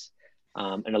days.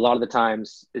 And a lot of the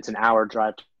times it's an hour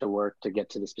drive to work to get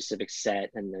to the specific set,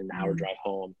 and then an hour Mhm. drive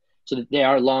home. So they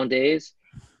are long days.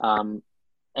 Um,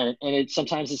 and it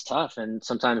sometimes it's tough. And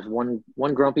sometimes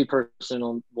one grumpy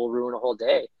person will ruin a whole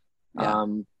day. Yeah.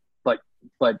 Um, but,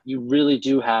 but you really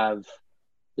do have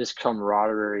this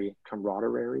camaraderie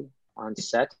on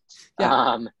set. Yeah.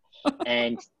 Um,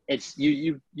 and it's,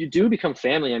 you do become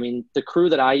family. I mean, the crew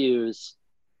that I use,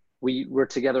 we were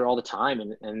together all the time,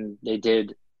 and they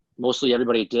did, mostly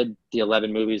everybody did the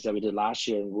 11 movies that we did last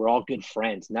year, and we're all good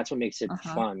friends, and that's what makes it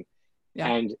Uh-huh. fun.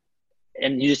 Yeah. And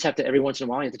and you just have to, every once in a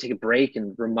while, you have to take a break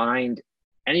and remind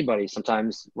anybody.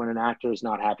 Sometimes when an actor is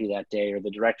not happy that day, or the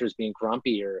director is being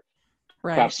grumpy, or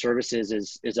craft Right. services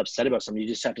is upset about something, you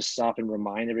just have to stop and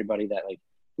remind everybody that, like,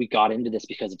 we got into this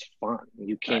because it's fun.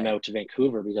 You came Right. out to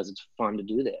Vancouver because it's fun to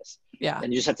do this. Yeah.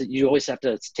 And you always have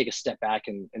to take a step back,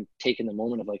 and take in the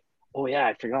moment of, like, oh yeah,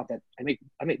 I forgot that I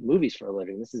make movies for a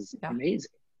living. This is Yeah.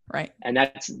 amazing. Right. And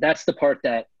that's the part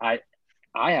that I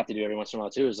have to do every once in a while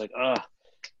too, is like,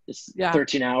 it's Yeah.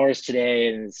 13 hours today,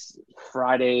 and it's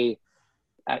Friday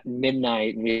at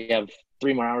midnight, and we have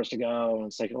 3 more hours to go, and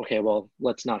it's like, okay, well,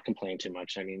 let's not complain too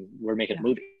much. I mean, we're making a Yeah.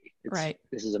 movie. Right.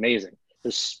 This is amazing.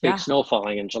 There's fake Yeah. snow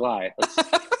falling in July.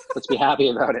 Let's be happy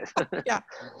about it. Yeah.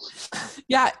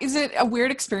 Yeah. Is it a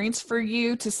weird experience for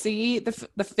you to see the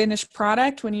finished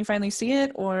product when you finally see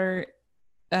it, or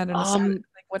I don't know, um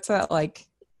like what's that like?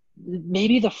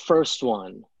 Maybe the first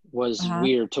one was Uh-huh.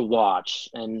 weird to watch,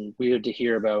 and weird to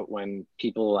hear about when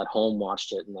people at home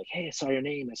watched it, and like, hey, I saw your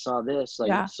name, I saw this, like,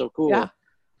 Yeah. it's so Yeah.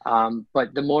 cool.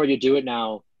 But the more you do it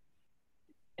now,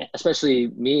 especially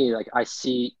me, like, I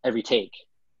see every take,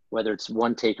 whether it's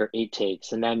one take or 8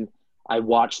 takes, and then I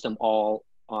watch them all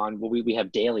on, well, we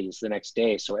have dailies the next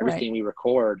day, so Right. everything we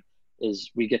record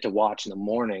is we get to watch in the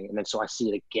morning, and then so I see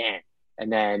it again,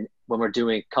 and then when we're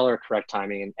doing color correct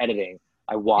timing and editing,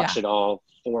 I Yeah. watch it all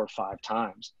 4 or 5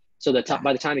 times, so that Yeah.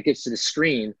 by the time it gets to the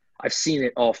screen, I've seen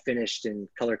it all finished and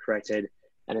color corrected,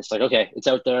 and it's like, okay, it's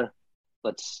out there.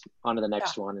 let's on to the Yeah.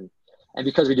 next one. And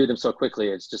because we do them so quickly,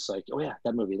 it's just like, oh yeah,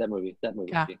 that movie,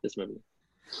 Yeah. this movie.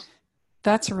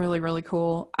 That's really, really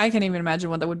cool. I can't even imagine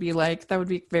what that would be like. That would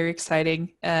be very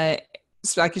exciting.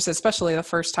 Like you said, especially the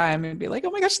first time, it'd be like,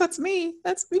 oh my gosh, that's me.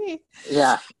 That's me.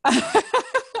 Yeah.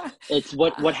 It's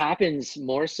what happens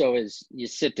more so is you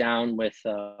sit down with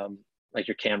like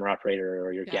your camera operator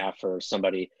or your Yeah. gaffer or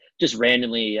somebody just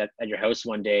randomly at your house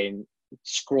one day and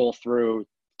scroll through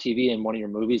TV and one of your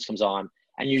movies comes on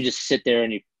and you just sit there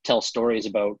and you tell stories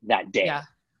about that day. Yeah.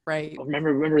 Right. Oh,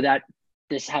 remember that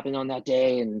this happened on that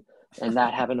day and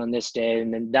that happened on this day.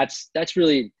 And then that's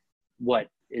really what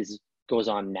goes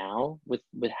on now with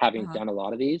having Uh-huh. done a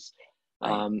lot of these.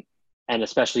 Right. And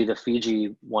especially the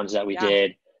Fiji ones that we Yeah.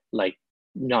 did, like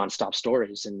nonstop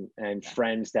stories and Yeah.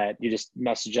 friends that you just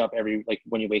message up like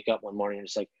when you wake up one morning and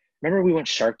it's like, remember we went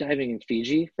shark diving in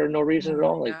Fiji for no reason Oh at my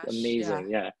all? Like gosh. Yeah. amazing.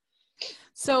 Yeah.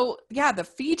 So yeah, the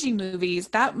Fiji movies,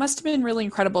 that must have been really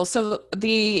incredible. So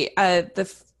the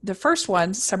first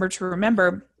one, Summer to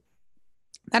Remember,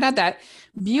 that had that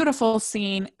beautiful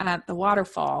scene at the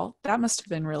waterfall. That must have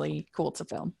been really cool to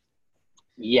film.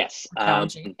 Yes.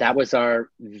 Challenging. That was our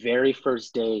very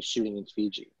first day shooting in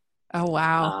Fiji. Oh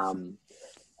wow. Um,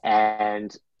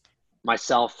 and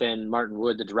myself and Martin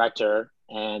Wood, the director,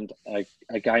 and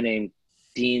a guy named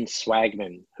Dean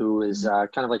Swagman, who is kind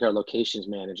of like our locations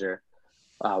manager,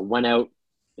 went out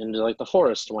into like the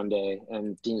forest one day.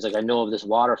 And Dean's like, I know of this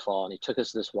waterfall. And he took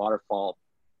us to this waterfall.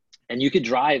 And you could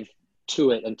drive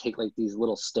to it and take like these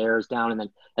little stairs down and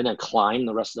then climb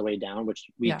the rest of the way down, which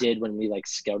we Yeah. did when we like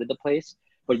scouted the place.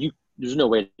 But there's no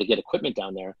way to get equipment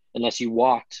down there unless you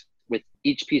walked with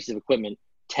each piece of equipment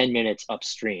 10 minutes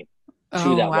upstream to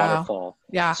Oh that wow. waterfall.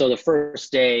 Yeah. So the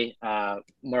first day,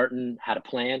 Martin had a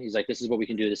plan. He's like, this is what we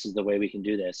can do. This is the way we can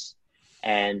do this.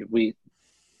 And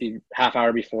half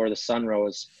hour before the sun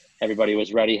rose, everybody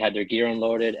was ready, had their gear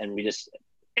unloaded, and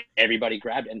everybody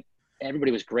grabbed it. And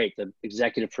everybody was great. The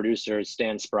executive producer,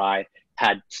 Stan Spry,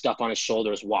 had stuff on his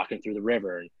shoulders walking through the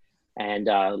river. And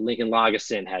Lincoln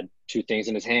Lageson had two things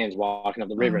in his hands walking up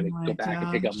the river Oh and they'd go my back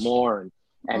and pick up gosh. more.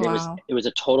 And Wow. it was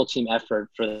a total team effort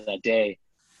for that day.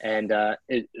 And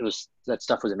it was, that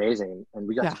stuff was amazing. And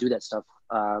we got Yeah. to do that stuff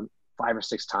 5 or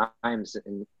 6 times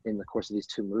in the course of these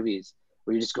 2 movies,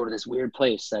 where you just go to this weird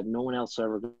place that no one else will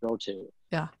ever go to.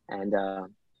 Yeah. And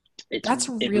That's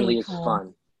it really really is cool.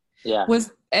 fun. Yeah.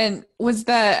 Was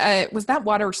that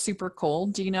water super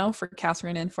cold? Do you know, for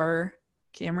Catherine and for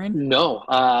Cameron? No,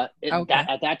 Okay.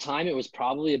 at that time it was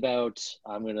probably about,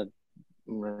 I'm gonna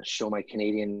show my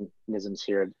Canadianisms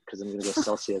here because I'm gonna go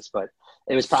Celsius, but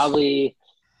it was probably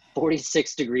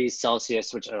 46 degrees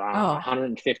Celsius, which are Oh,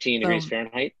 115 degrees so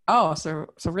Fahrenheit.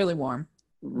 so really warm.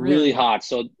 Really Really warm. hot.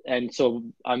 So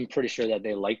I'm pretty sure that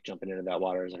they like jumping into that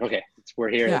water. It's like, okay, we're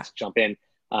here, Yeah. let's jump in.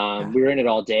 Yeah. We were in it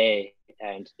all day,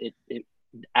 and it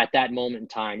at that moment in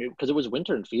time, because it was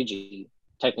winter in Fiji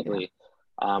Yeah. technically,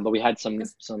 but we had some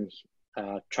 'Cause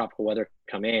tropical weather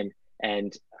come in,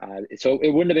 and so it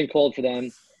wouldn't have been cold for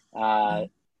them. yeah.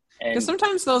 And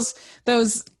Sometimes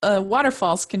those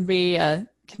waterfalls can be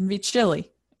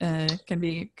chilly. Can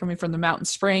be coming from the mountain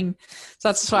spring, so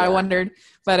that's why I yeah, wondered.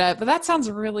 But that sounds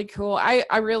really cool.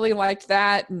 I really liked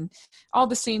that, and all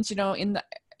the scenes,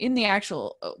 in the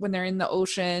actual when they're in the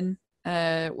ocean,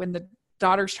 when the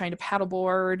daughter's trying to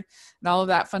paddleboard and all of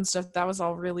that fun stuff. That was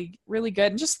all really really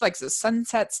good, and just like the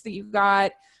sunsets that you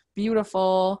got,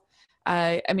 beautiful.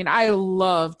 I mean, I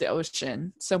love the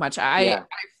ocean so much. yeah,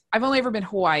 I've only ever been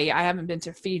Hawaii. I haven't been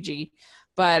to Fiji,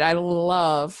 but I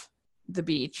love the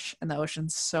beach and the ocean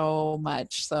so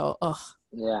much. So,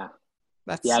 yeah.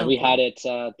 that's Yeah, so we cool. had it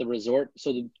the resort.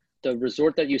 So the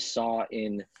resort that you saw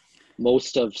in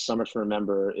most of Summer to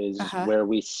Remember is Uh-huh. where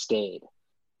we stayed.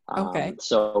 Okay.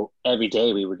 So every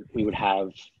day we would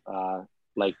have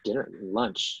like dinner and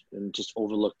lunch and just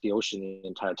overlook the ocean the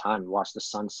entire time, watch the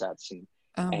sunsets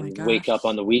Oh my and wake gosh. up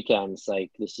on the weekends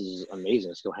like this is amazing.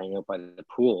 Let's go hang out by the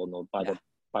pool and Yeah.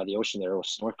 by the ocean there, or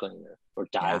snorkeling or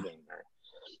Yeah. diving.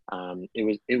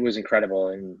 It was incredible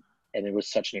and it was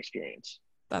such an experience.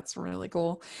 That's really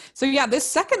cool. So yeah, this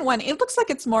second one, it looks like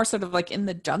it's more sort of like in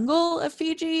the jungle of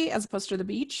Fiji as opposed to the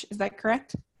beach. Is that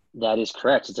correct? That is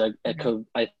correct. Okay.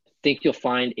 I think you'll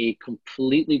find a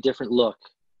completely different look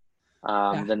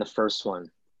Yeah. than the first one.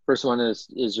 First one is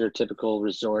your typical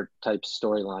resort type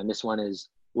storyline. This one is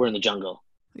we're in the jungle,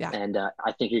 Yeah. and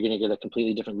I think you're going to get a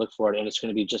completely different look for it, and it's going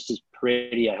to be just as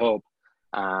pretty, I hope,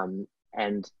 and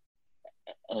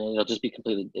it'll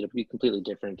be completely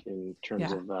different in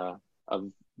terms Yeah.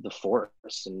 of the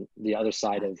forest and the other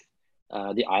side of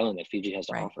the island that Fiji has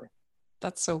to Right. offer.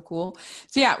 That's so cool.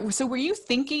 So yeah, so were you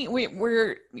thinking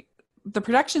were the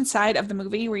production side of the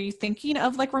movie, were you thinking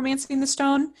of like Romancing the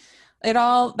Stone at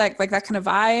all, like that kind of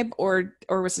vibe, or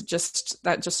was it just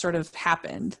that just sort of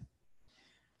happened?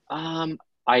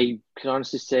 I can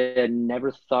honestly say I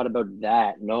never thought about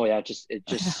that. No, yeah, it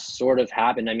just sort of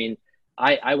happened. I mean,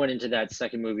 I went into that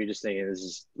second movie just thinking this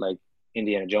is like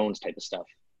Indiana Jones type of stuff.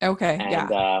 Okay, yeah,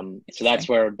 And so that's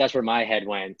where my head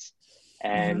went. hmm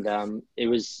And it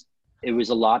was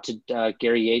a lot to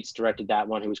Gary Yates directed that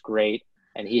one, who was great,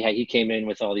 and he came in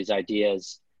with all these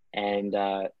ideas, and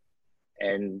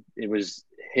it was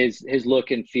his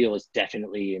look and feel is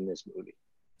definitely in this movie.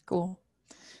 cool.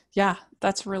 Yeah,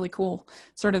 that's really cool.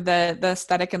 Sort of the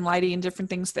aesthetic and lighting and different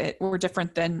things that were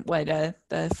different than what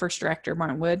the first director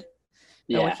Martin Wood,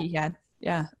 the look Yeah, he had.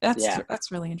 Yeah, yeah.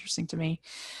 that's really interesting to me.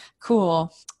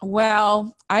 Cool.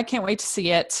 Well, I can't wait to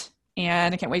see it,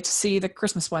 and I can't wait to see the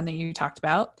Christmas one that you talked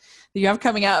about that you have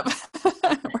coming up.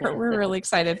 We're really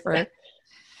excited for. Uh,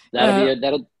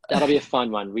 That'll be a fun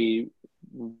one. We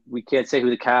can't say who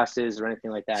the cast is or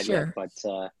anything like that yet, sure.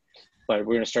 but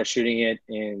we're gonna start shooting it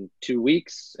in 2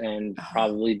 weeks and Oh,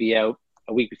 probably be out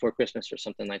a week before Christmas or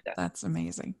something like that. that's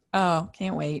amazing. Oh,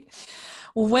 can't wait.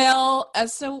 Well,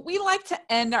 so we like to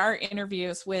end our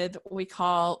interviews with what we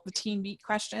call the Teen Beat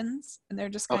questions, and they're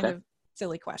just kind Okay. of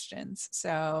silly questions.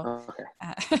 So, Okay.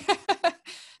 uh,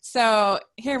 so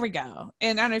here we go.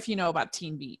 And I don't know if you know about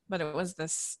Teen Beat, but it was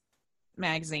this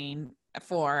magazine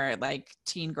for like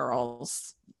teen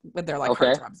girls with their like Okay.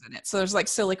 heartthrobs in it. So there's like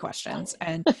silly questions.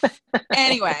 And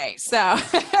anyway, so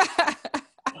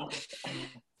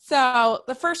so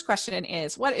the first question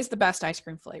is, what is the best ice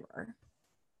cream flavor?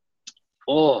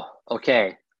 Oh,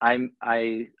 okay.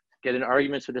 I get in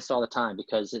arguments with this all the time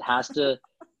because it has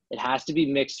to be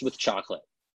mixed with chocolate.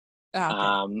 Oh, okay.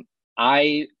 Um,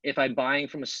 I if I'm buying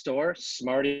from a store,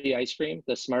 Smartie ice cream,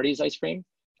 the Smarties ice cream.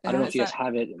 I don't know if Is you guys that,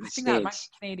 have it in I the think that might States.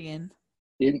 be Canadian.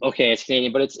 Okay, it's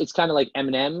Canadian, but it's kind of like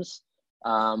M&Ms,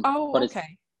 Oh, but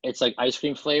okay. it's like ice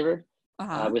cream flavored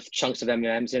Uh-huh. with chunks of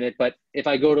M&Ms in it. But if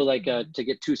I go to like Mm. to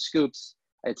get two scoops,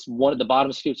 it's one of the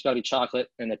bottom scoops got to be chocolate,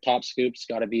 and the top scoops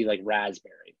got to be like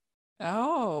raspberry.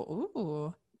 Oh,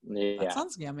 ooh, that Yeah.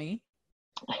 sounds yummy.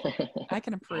 I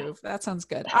can approve. That sounds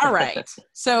good. All right.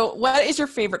 So what is your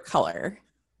favorite color?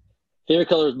 Favorite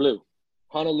color is blue,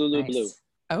 Honolulu blue. Nice.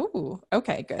 Oh,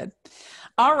 okay, good.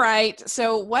 All right.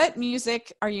 So what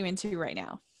music are you into right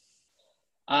now?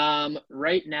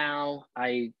 Right now,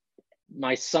 I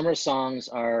my summer songs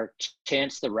are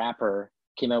Chance the Rapper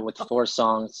came out with Oh, 4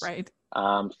 songs right.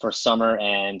 for summer,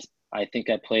 and I think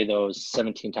I play those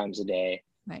 17 times a day,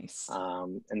 Nice.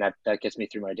 and that gets me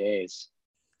through my days.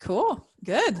 Cool.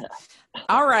 Good.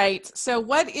 All right. So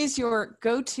what is your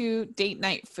go-to date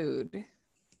night food?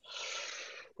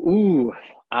 Ooh,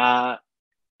 uh,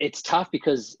 it's tough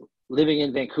because living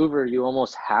in Vancouver, you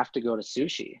almost have to go to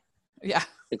sushi. Yeah.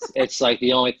 It's like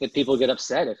the only thing people get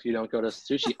upset if you don't go to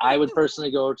sushi. I would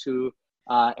personally go to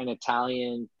an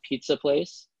Italian pizza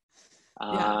place.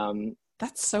 Yeah. Um,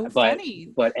 That's so but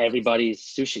funny. everybody's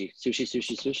sushi, sushi,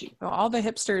 sushi, sushi. So all the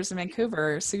hipsters in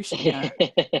Vancouver are sushi, huh?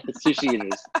 Sushi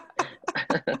eaters.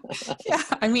 Yeah.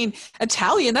 I mean,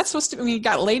 Italian, that's supposed to, I mean, you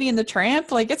got Lady and the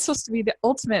Tramp, like it's supposed to be the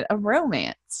ultimate of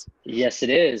romance. Yes, it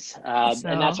is, and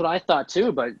that's So, what I thought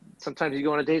too. But sometimes you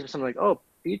go on a date with someone like, "Oh,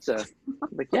 pizza." I'm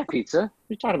like, yeah, pizza. What are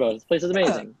you talking about? This place is yeah.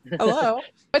 amazing. Hello.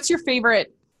 What's your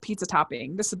favorite pizza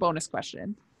topping? This is a bonus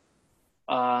question.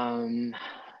 um,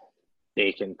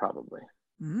 Bacon probably.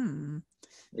 Mm,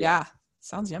 Yeah. yeah.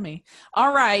 Sounds yummy.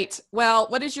 All right. Well,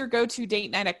 what is your go-to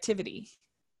date night activity?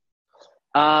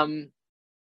 Um,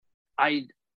 I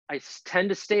tend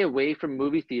to stay away from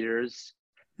movie theaters.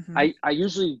 Hmm. I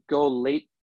usually go late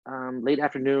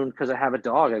afternoon because I have a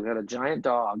dog. I've got a giant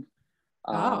dog.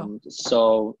 Oh,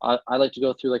 So I like to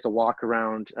go through like a walk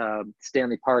around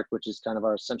Stanley Park, which is kind of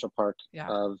our central park yeah.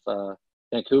 of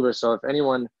Vancouver. So if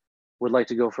anyone would like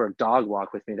to go for a dog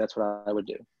walk with me, that's what I would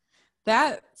do.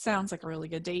 That sounds like a really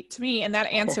good date to me. And that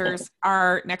answers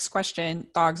our next question,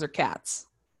 dogs or cats?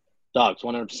 Dogs,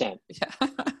 100%. Yeah.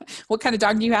 What kind of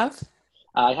dog do you have?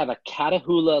 I have a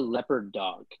Catahoula leopard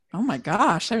dog. Oh my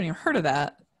gosh, I haven't even heard of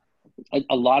that.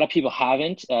 A lot of people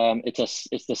haven't.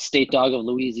 It's the state dog of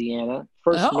Louisiana. Oh,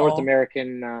 First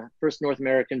North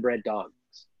American bred dog.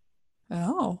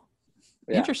 oh,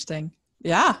 Yeah. interesting.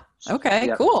 Yeah. Okay,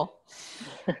 Yeah. cool.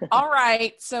 All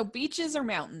right. So beaches or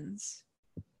mountains?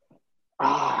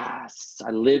 I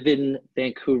live in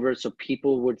Vancouver, so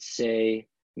people would say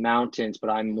mountains, but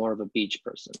I'm more of a beach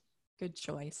person. Good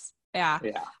choice. Yeah.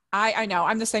 Yeah. I know.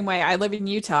 I'm the same way. I live in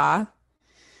Utah.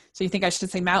 So you think I should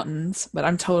say mountains, but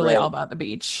I'm totally all Right. about the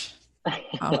beach.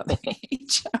 the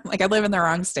beach. I'm like, I live in the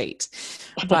wrong state.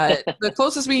 But the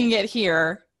closest we can get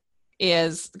here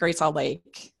is the Great Salt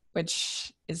Lake,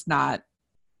 which is not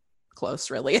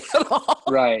close really at all.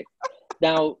 Right.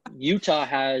 Now, Utah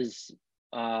has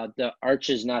the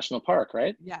Arches National Park,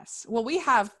 right? Yes. Well, we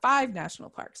have 5 national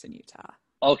parks in Utah.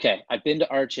 Okay. I've been to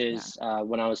Arches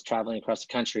when I was traveling across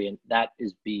the country, and that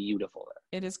is beautiful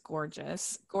there. It is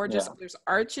gorgeous. Gorgeous. Yeah. There's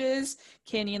Arches,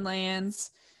 Canyonlands,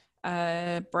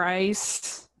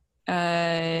 Bryce,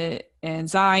 and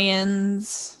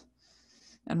Zions,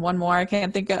 and one more I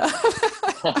can't think of.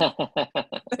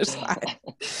 There's 5.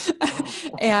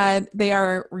 And they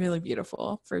are really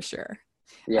beautiful for sure.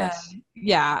 Yes.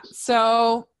 Yeah.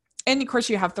 So, and of course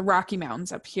you have the Rocky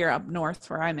Mountains up here, up north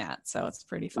where I'm at. So it's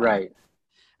pretty fun. Right.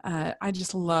 I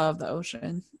just love the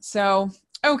ocean. So,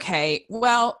 okay.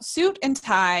 Well, suit and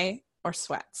tie or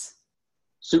sweats?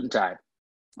 Suit and tie.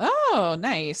 Oh,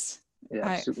 nice.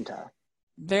 Yeah, suit and tie.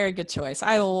 Very good choice.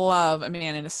 I love a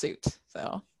man in a suit.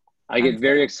 So I get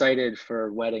very excited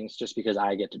for weddings just because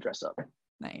I get to dress up.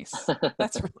 Nice.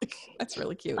 That's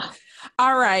really cute.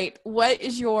 All right. What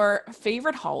is your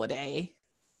favorite holiday?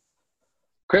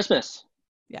 Christmas.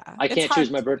 Yeah. I can't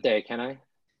choose my birthday, can I?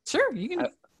 Sure. You can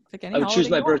pick any I would choose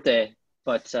my birthday,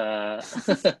 but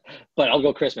but I'll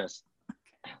go Christmas.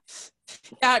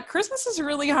 Yeah, Christmas is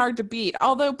really hard to beat.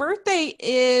 Although birthday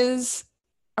is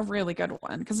a really good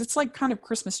one because it's like kind of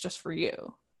Christmas just for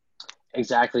you.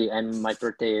 Exactly. And my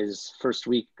birthday is first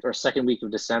week or second week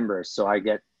of December, so I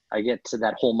get to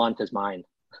that whole month as mine.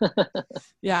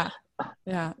 Yeah.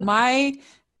 My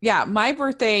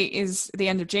birthday is the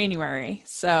end of January,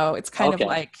 so it's kind of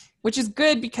like, which is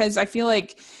good because I feel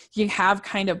like you have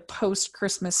kind of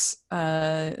post-Christmas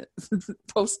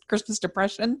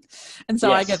depression, and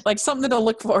so I get like something to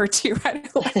look forward to right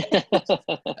away.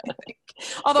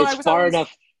 Although it's far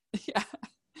enough. Yeah.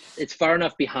 It's far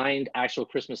enough behind actual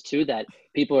Christmas too that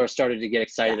people are starting to get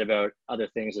excited about other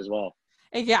things as well.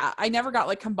 Yeah, I never got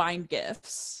like combined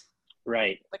gifts.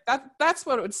 Right. Like that's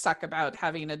what it would suck about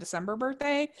having a December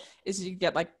birthday is you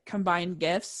get like combined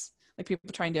gifts, like people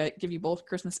trying to give you both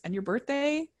Christmas and your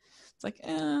birthday. It's like,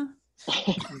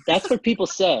 That's what people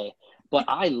say, but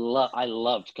I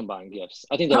loved combined gifts.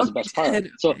 I think that was the best part.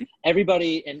 So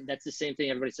everybody, and that's the same thing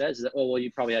everybody says is that, oh, well,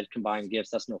 you probably had combined gifts.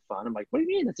 That's no fun. I'm like, what do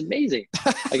you mean? That's amazing.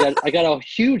 I got a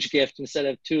huge gift instead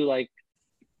of 2 like.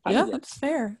 Yeah, that's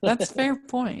fair. That's a fair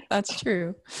point. That's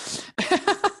true.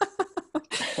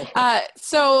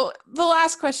 So the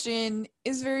last question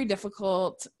is very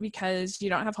difficult because you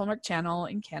don't have Hallmark Channel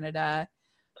in Canada.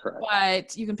 Correct.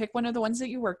 But you can pick one of the ones that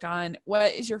you worked on.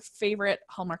 What is your favorite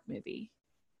Hallmark movie?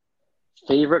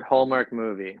 Favorite Hallmark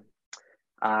movie?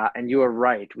 And you are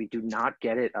right. We do not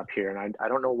get it up here. And I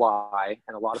don't know why.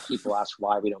 And a lot of people ask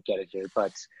why we don't get it here.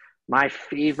 But my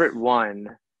favorite one,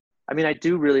 I mean, I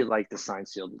do really like The Signed,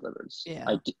 Sealed, Delivered.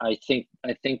 Yeah. I think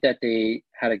that they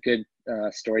had a good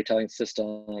storytelling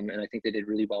system, and I think they did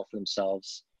really well for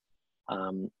themselves.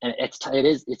 And it's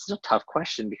a tough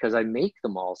question because I make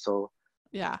them all, so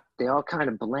yeah, they all kind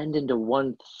of blend into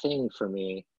one thing for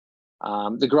me.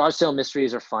 The garage sale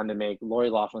mysteries are fun to make. Lori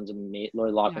Loughlin's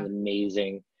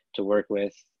amazing to work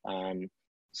with.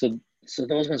 So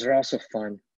those ones are also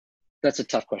fun. That's a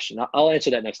tough question. I'll answer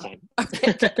that next time.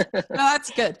 Okay. No,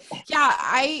 that's good.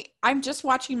 Yeah, I'm just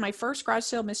watching my first garage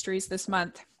sale mysteries this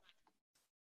month,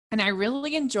 and I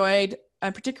really enjoyed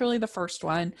particularly the first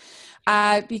one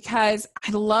because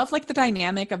I love like the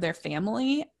dynamic of their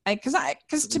family.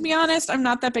 Because to be honest, I'm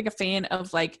not that big a fan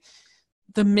of like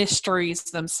the mysteries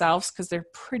themselves because they're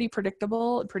pretty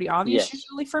predictable and pretty obvious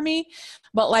usually for me.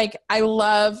 But like I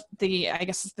love I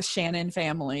guess it's the Shannon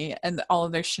family and all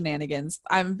of their shenanigans.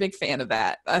 I'm a big fan of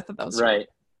that. I thought that was right.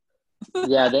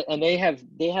 Yeah, they have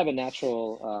a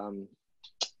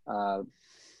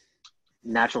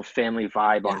natural family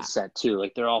vibe on set too.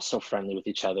 Like they're all so friendly with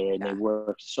each other and they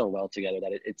work so well together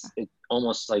that it's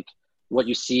almost like what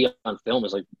you see on film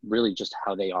is like really just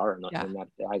how they are in that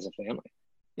as a family.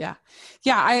 Yeah.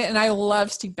 I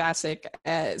love Steve Bassick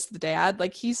as the dad.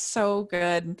 Like he's so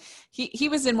good. He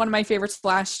was in one of my favorites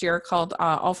last year called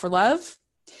All for Love.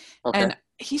 Okay. And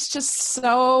he's just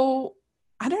so,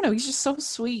 I don't know, he's just so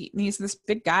sweet and he's this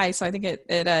big guy. So I think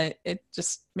it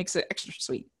just makes it extra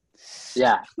sweet.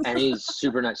 Yeah. And he's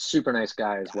super nice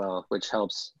guy as well, which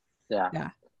helps. Yeah.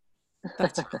 Yeah.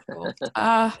 That's cool.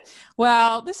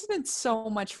 Well, this has been so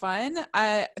much fun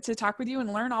to talk with you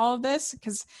and learn all of this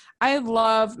because I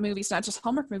love movies, not just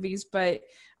Hallmark movies, but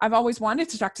I've always wanted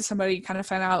to talk to somebody, kind of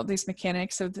find out these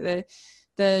mechanics of the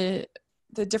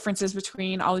differences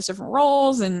between all these different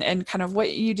roles and kind of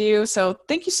what you do. So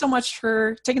thank you so much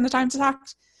for taking the time to talk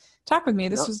talk with me.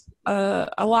 This was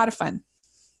a lot of fun.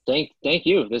 Thank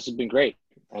you. This has been great.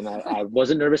 And I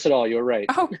wasn't nervous at all. You were right.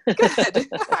 Oh, good.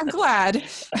 I'm glad.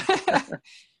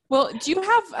 Well, do you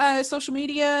have social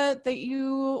media that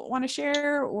you want to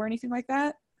share or anything like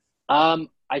that? I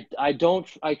don't.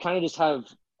 I kind of just have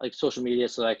like social media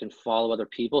so that I can follow other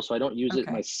people. So I don't use it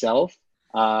myself.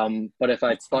 But if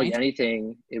I plug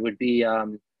anything, it would be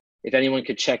if anyone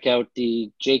could check out the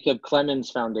Jacob Clemens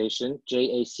Foundation,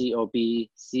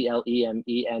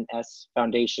 JACOBCLEMENS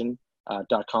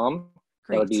Foundation.com.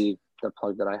 That would be the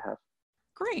plug that I have.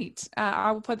 Great.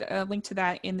 I will put a link to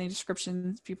that in the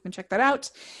description so people can check that out.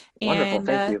 Wonderful. And,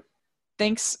 thank you.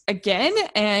 Thanks again.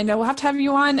 And we'll have to have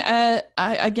you on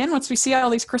again once we see all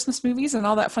these Christmas movies and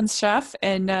all that fun stuff.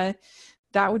 And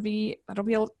that'll be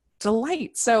a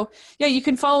delight. So yeah, you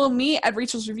can follow me at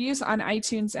Rachel's Reviews on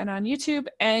iTunes and on YouTube,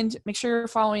 and make sure you're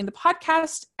following the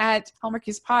podcast at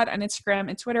Hallmarkies Pod on Instagram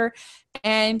and Twitter.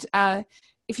 And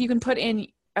if you can put in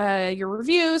your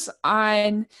reviews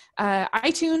on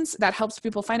iTunes, that helps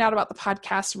people find out about the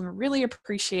podcast. We really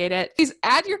appreciate it. Please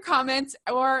add your comments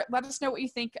or let us know what you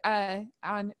think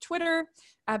on Twitter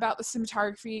about the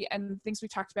cinematography and things we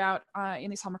talked about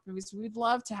in these Hallmark movies. We'd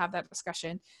love to have that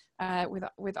discussion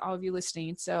with all of you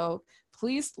listening. So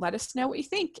please let us know what you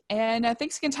think. And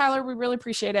thanks again, Tyler. We really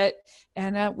appreciate it.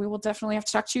 And we will definitely have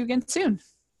to talk to you again soon.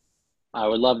 I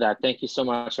would love that. Thank you so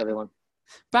much, everyone.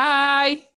 Bye.